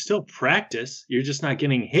 You can still practice. You're just not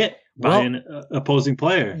getting hit by an opposing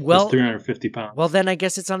player who's 350 pounds. Well, then I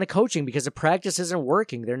guess it's on the coaching because the practice isn't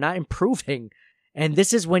working. They're not improving. And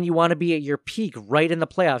this is when you want to be at your peak right in the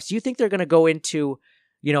playoffs. Do you think they're going to go into,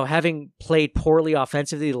 having played poorly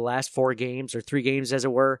offensively the last 4 games or 3 games as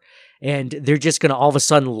it were, and they're just going to all of a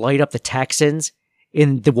sudden light up the Texans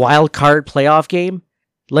in the wild card playoff game?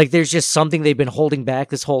 Like there's just something they've been holding back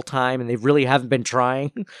this whole time and they really haven't been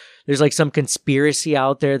trying. There's like some conspiracy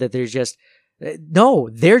out there that there's just, no,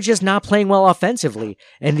 they're just not playing well offensively.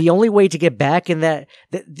 And the only way to get back in that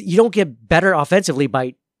you don't get better offensively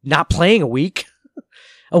by not playing a week.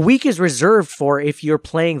 A week is reserved for if you're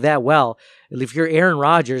playing that well. If you're Aaron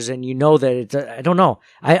Rodgers and you know that it's, I don't know.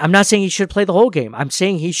 I'm not saying he should play the whole game. I'm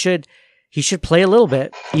saying he should play a little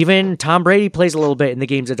bit. Even Tom Brady plays a little bit in the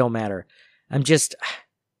games that don't matter.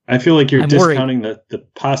 I feel like you're worried. discounting the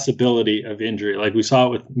possibility of injury. Like we saw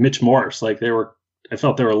it with Mitch Morse. Like I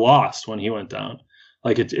felt they were lost when he went down.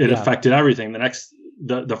 Like it affected everything.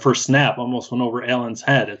 The first snap almost went over Allen's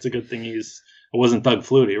head. It's a good thing it wasn't Doug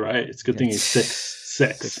Flutie, right? It's a good thing he's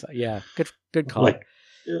 6'6". Yeah, good call.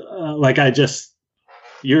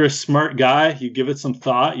 You're a smart guy. You give it some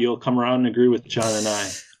thought, you'll come around and agree with John and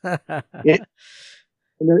I.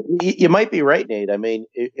 You might be right, Nate. I mean,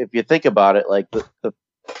 if you think about it, like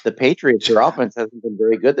the Patriots, their offense hasn't been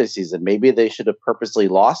very good this season. Maybe they should have purposely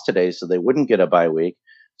lost today so they wouldn't get a bye week,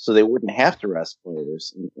 so they wouldn't have to rest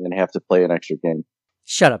players and have to play an extra game.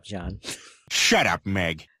 Shut up, John. Shut up,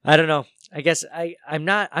 Meg. I don't know. I guess I'm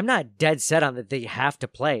not dead set on that they have to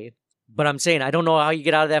play, but I'm saying I don't know how you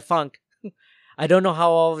get out of that funk. I don't know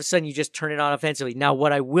how all of a sudden you just turn it on offensively. Now,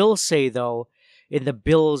 what I will say, though, in the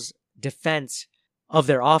Bills' defense of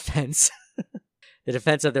their offense, the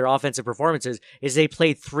defense of their offensive performances, is they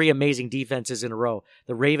played 3 amazing defenses in a row.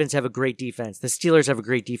 The Ravens have a great defense. The Steelers have a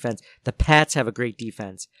great defense. The Pats have a great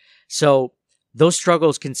defense. So those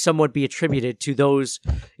struggles can somewhat be attributed to those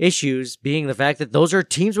issues being the fact that those are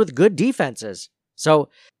teams with good defenses. So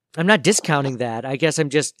I'm not discounting that. I guess I'm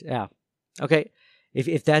just, okay.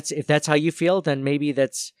 If that's how you feel, then maybe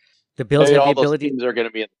that's the Bills have the ability. Those teams are going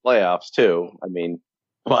to be in the playoffs too. I mean,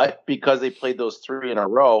 but because they played those 3 in a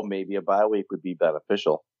row, maybe a bye week would be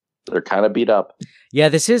beneficial. They're kind of beat up. Yeah,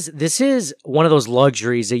 this is one of those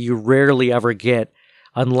luxuries that you rarely ever get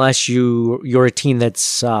unless you're a team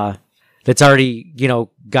that's already,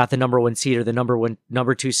 got the number 1 seed or the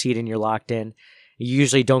number 2 seed and you're locked in. You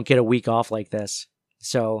usually don't get a week off like this.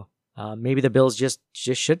 So maybe the Bills just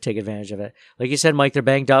should take advantage of it. Like you said, Mike, they're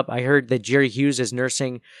banged up. I heard that Jerry Hughes is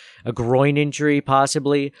nursing a groin injury,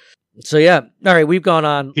 possibly. So yeah, all right, we've gone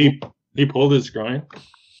on. He pulled his groin.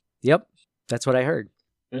 Yep, that's what I heard.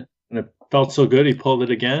 And it felt so good, he pulled it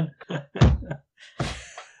again.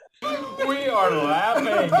 We are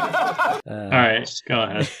laughing. All right, go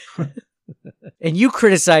ahead. And you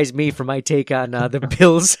criticized me for my take on the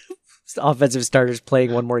Bills' offensive starters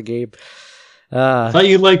playing one more game. I thought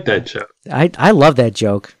you liked that joke. I love that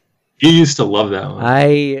joke. You used to love that one.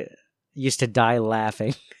 I used to die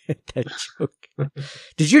laughing at that joke.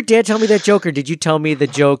 Did your dad tell me that joke, or did you tell me the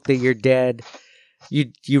joke that your dad...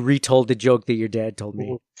 You retold the joke that your dad told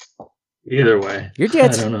me? Either way. Your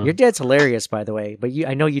dad's hilarious, by the way, but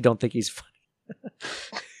I know you don't think he's funny.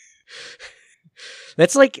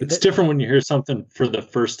 That's like... It's different when you hear something for the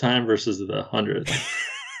first time versus the 100th.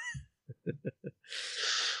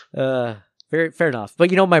 Fair enough.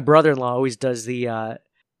 But my brother-in-law always does the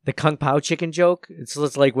Kung Pao chicken joke. It's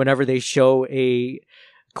like whenever they show a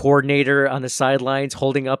coordinator on the sidelines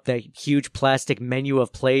holding up that huge plastic menu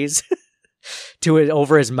of plays to it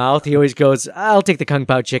over his mouth, he always goes, "I'll take the Kung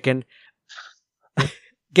Pao chicken."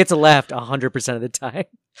 Gets a laugh 100% of the time.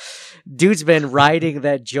 Dude's been riding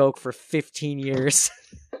that joke for 15 years.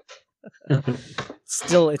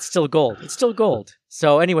 It's still gold. It's still gold.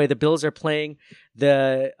 So anyway, the Bills are playing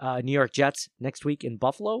the New York Jets next week in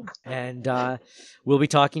Buffalo, and we'll be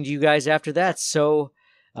talking to you guys after that. So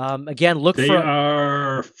again, they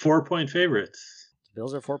are 4-point favorites. The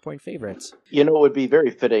Bills are 4-point favorites. It would be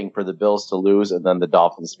very fitting for the Bills to lose and then the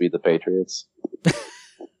Dolphins to beat the Patriots.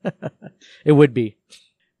 It would be.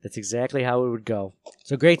 That's exactly how it would go.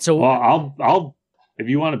 So great. So I'll if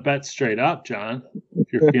you want to bet straight up, John,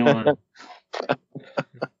 if you're feeling it.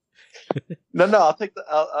 No, I'll take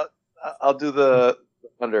I'll do the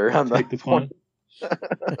under. I'll take the point.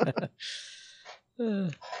 All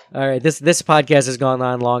right, this podcast has gone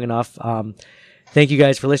on long enough. Thank you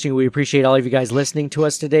guys for listening. We appreciate all of you guys listening to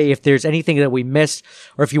us today. If there's anything that we missed,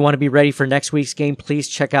 or if you want to be ready for next week's game, please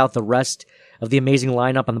check out the rest of the amazing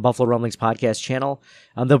lineup on the Buffalo Rumblings podcast channel.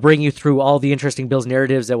 They'll bring you through all the interesting Bills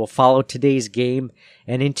narratives that will follow today's game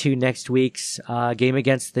and into next week's game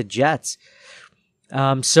against the Jets.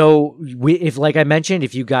 So if, like I mentioned,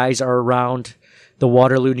 if you guys are around the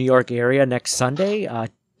Waterloo, New York area next Sunday,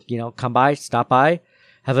 come by, stop by,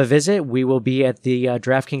 have a visit. We will be at the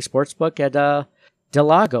DraftKings Sportsbook at Del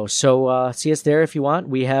Lago. So see us there if you want.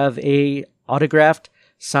 We have a autographed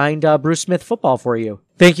signed Bruce Smith football for you.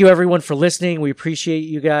 Thank you, everyone, for listening. We appreciate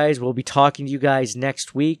you guys. We'll be talking to you guys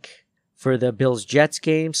next week for the Bills-Jets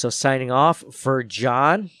game. So signing off for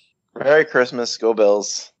John. Merry Christmas. Go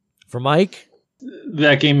Bills. For Mike.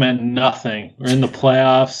 That game meant nothing. We're in the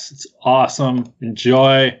playoffs. It's awesome.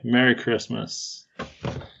 Enjoy. Merry Christmas.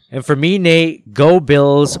 And for me, Nate, go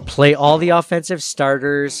Bills. Play all the offensive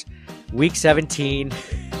starters. Week 17.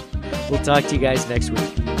 We'll talk to you guys next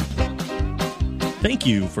week. Thank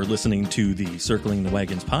you for listening to the Circling the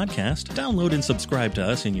Wagons podcast. Download and subscribe to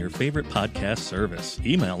us in your favorite podcast service.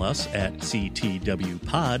 Email us at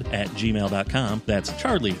ctwpod@gmail.com. That's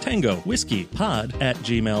Charlie Tango Whiskey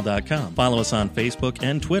Pod@gmail.com. Follow us on Facebook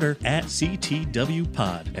and Twitter at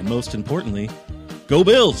CTWPod. And most importantly, go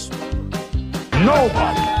Bills!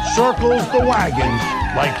 Nobody circles the wagons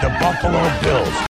like the Buffalo Bills.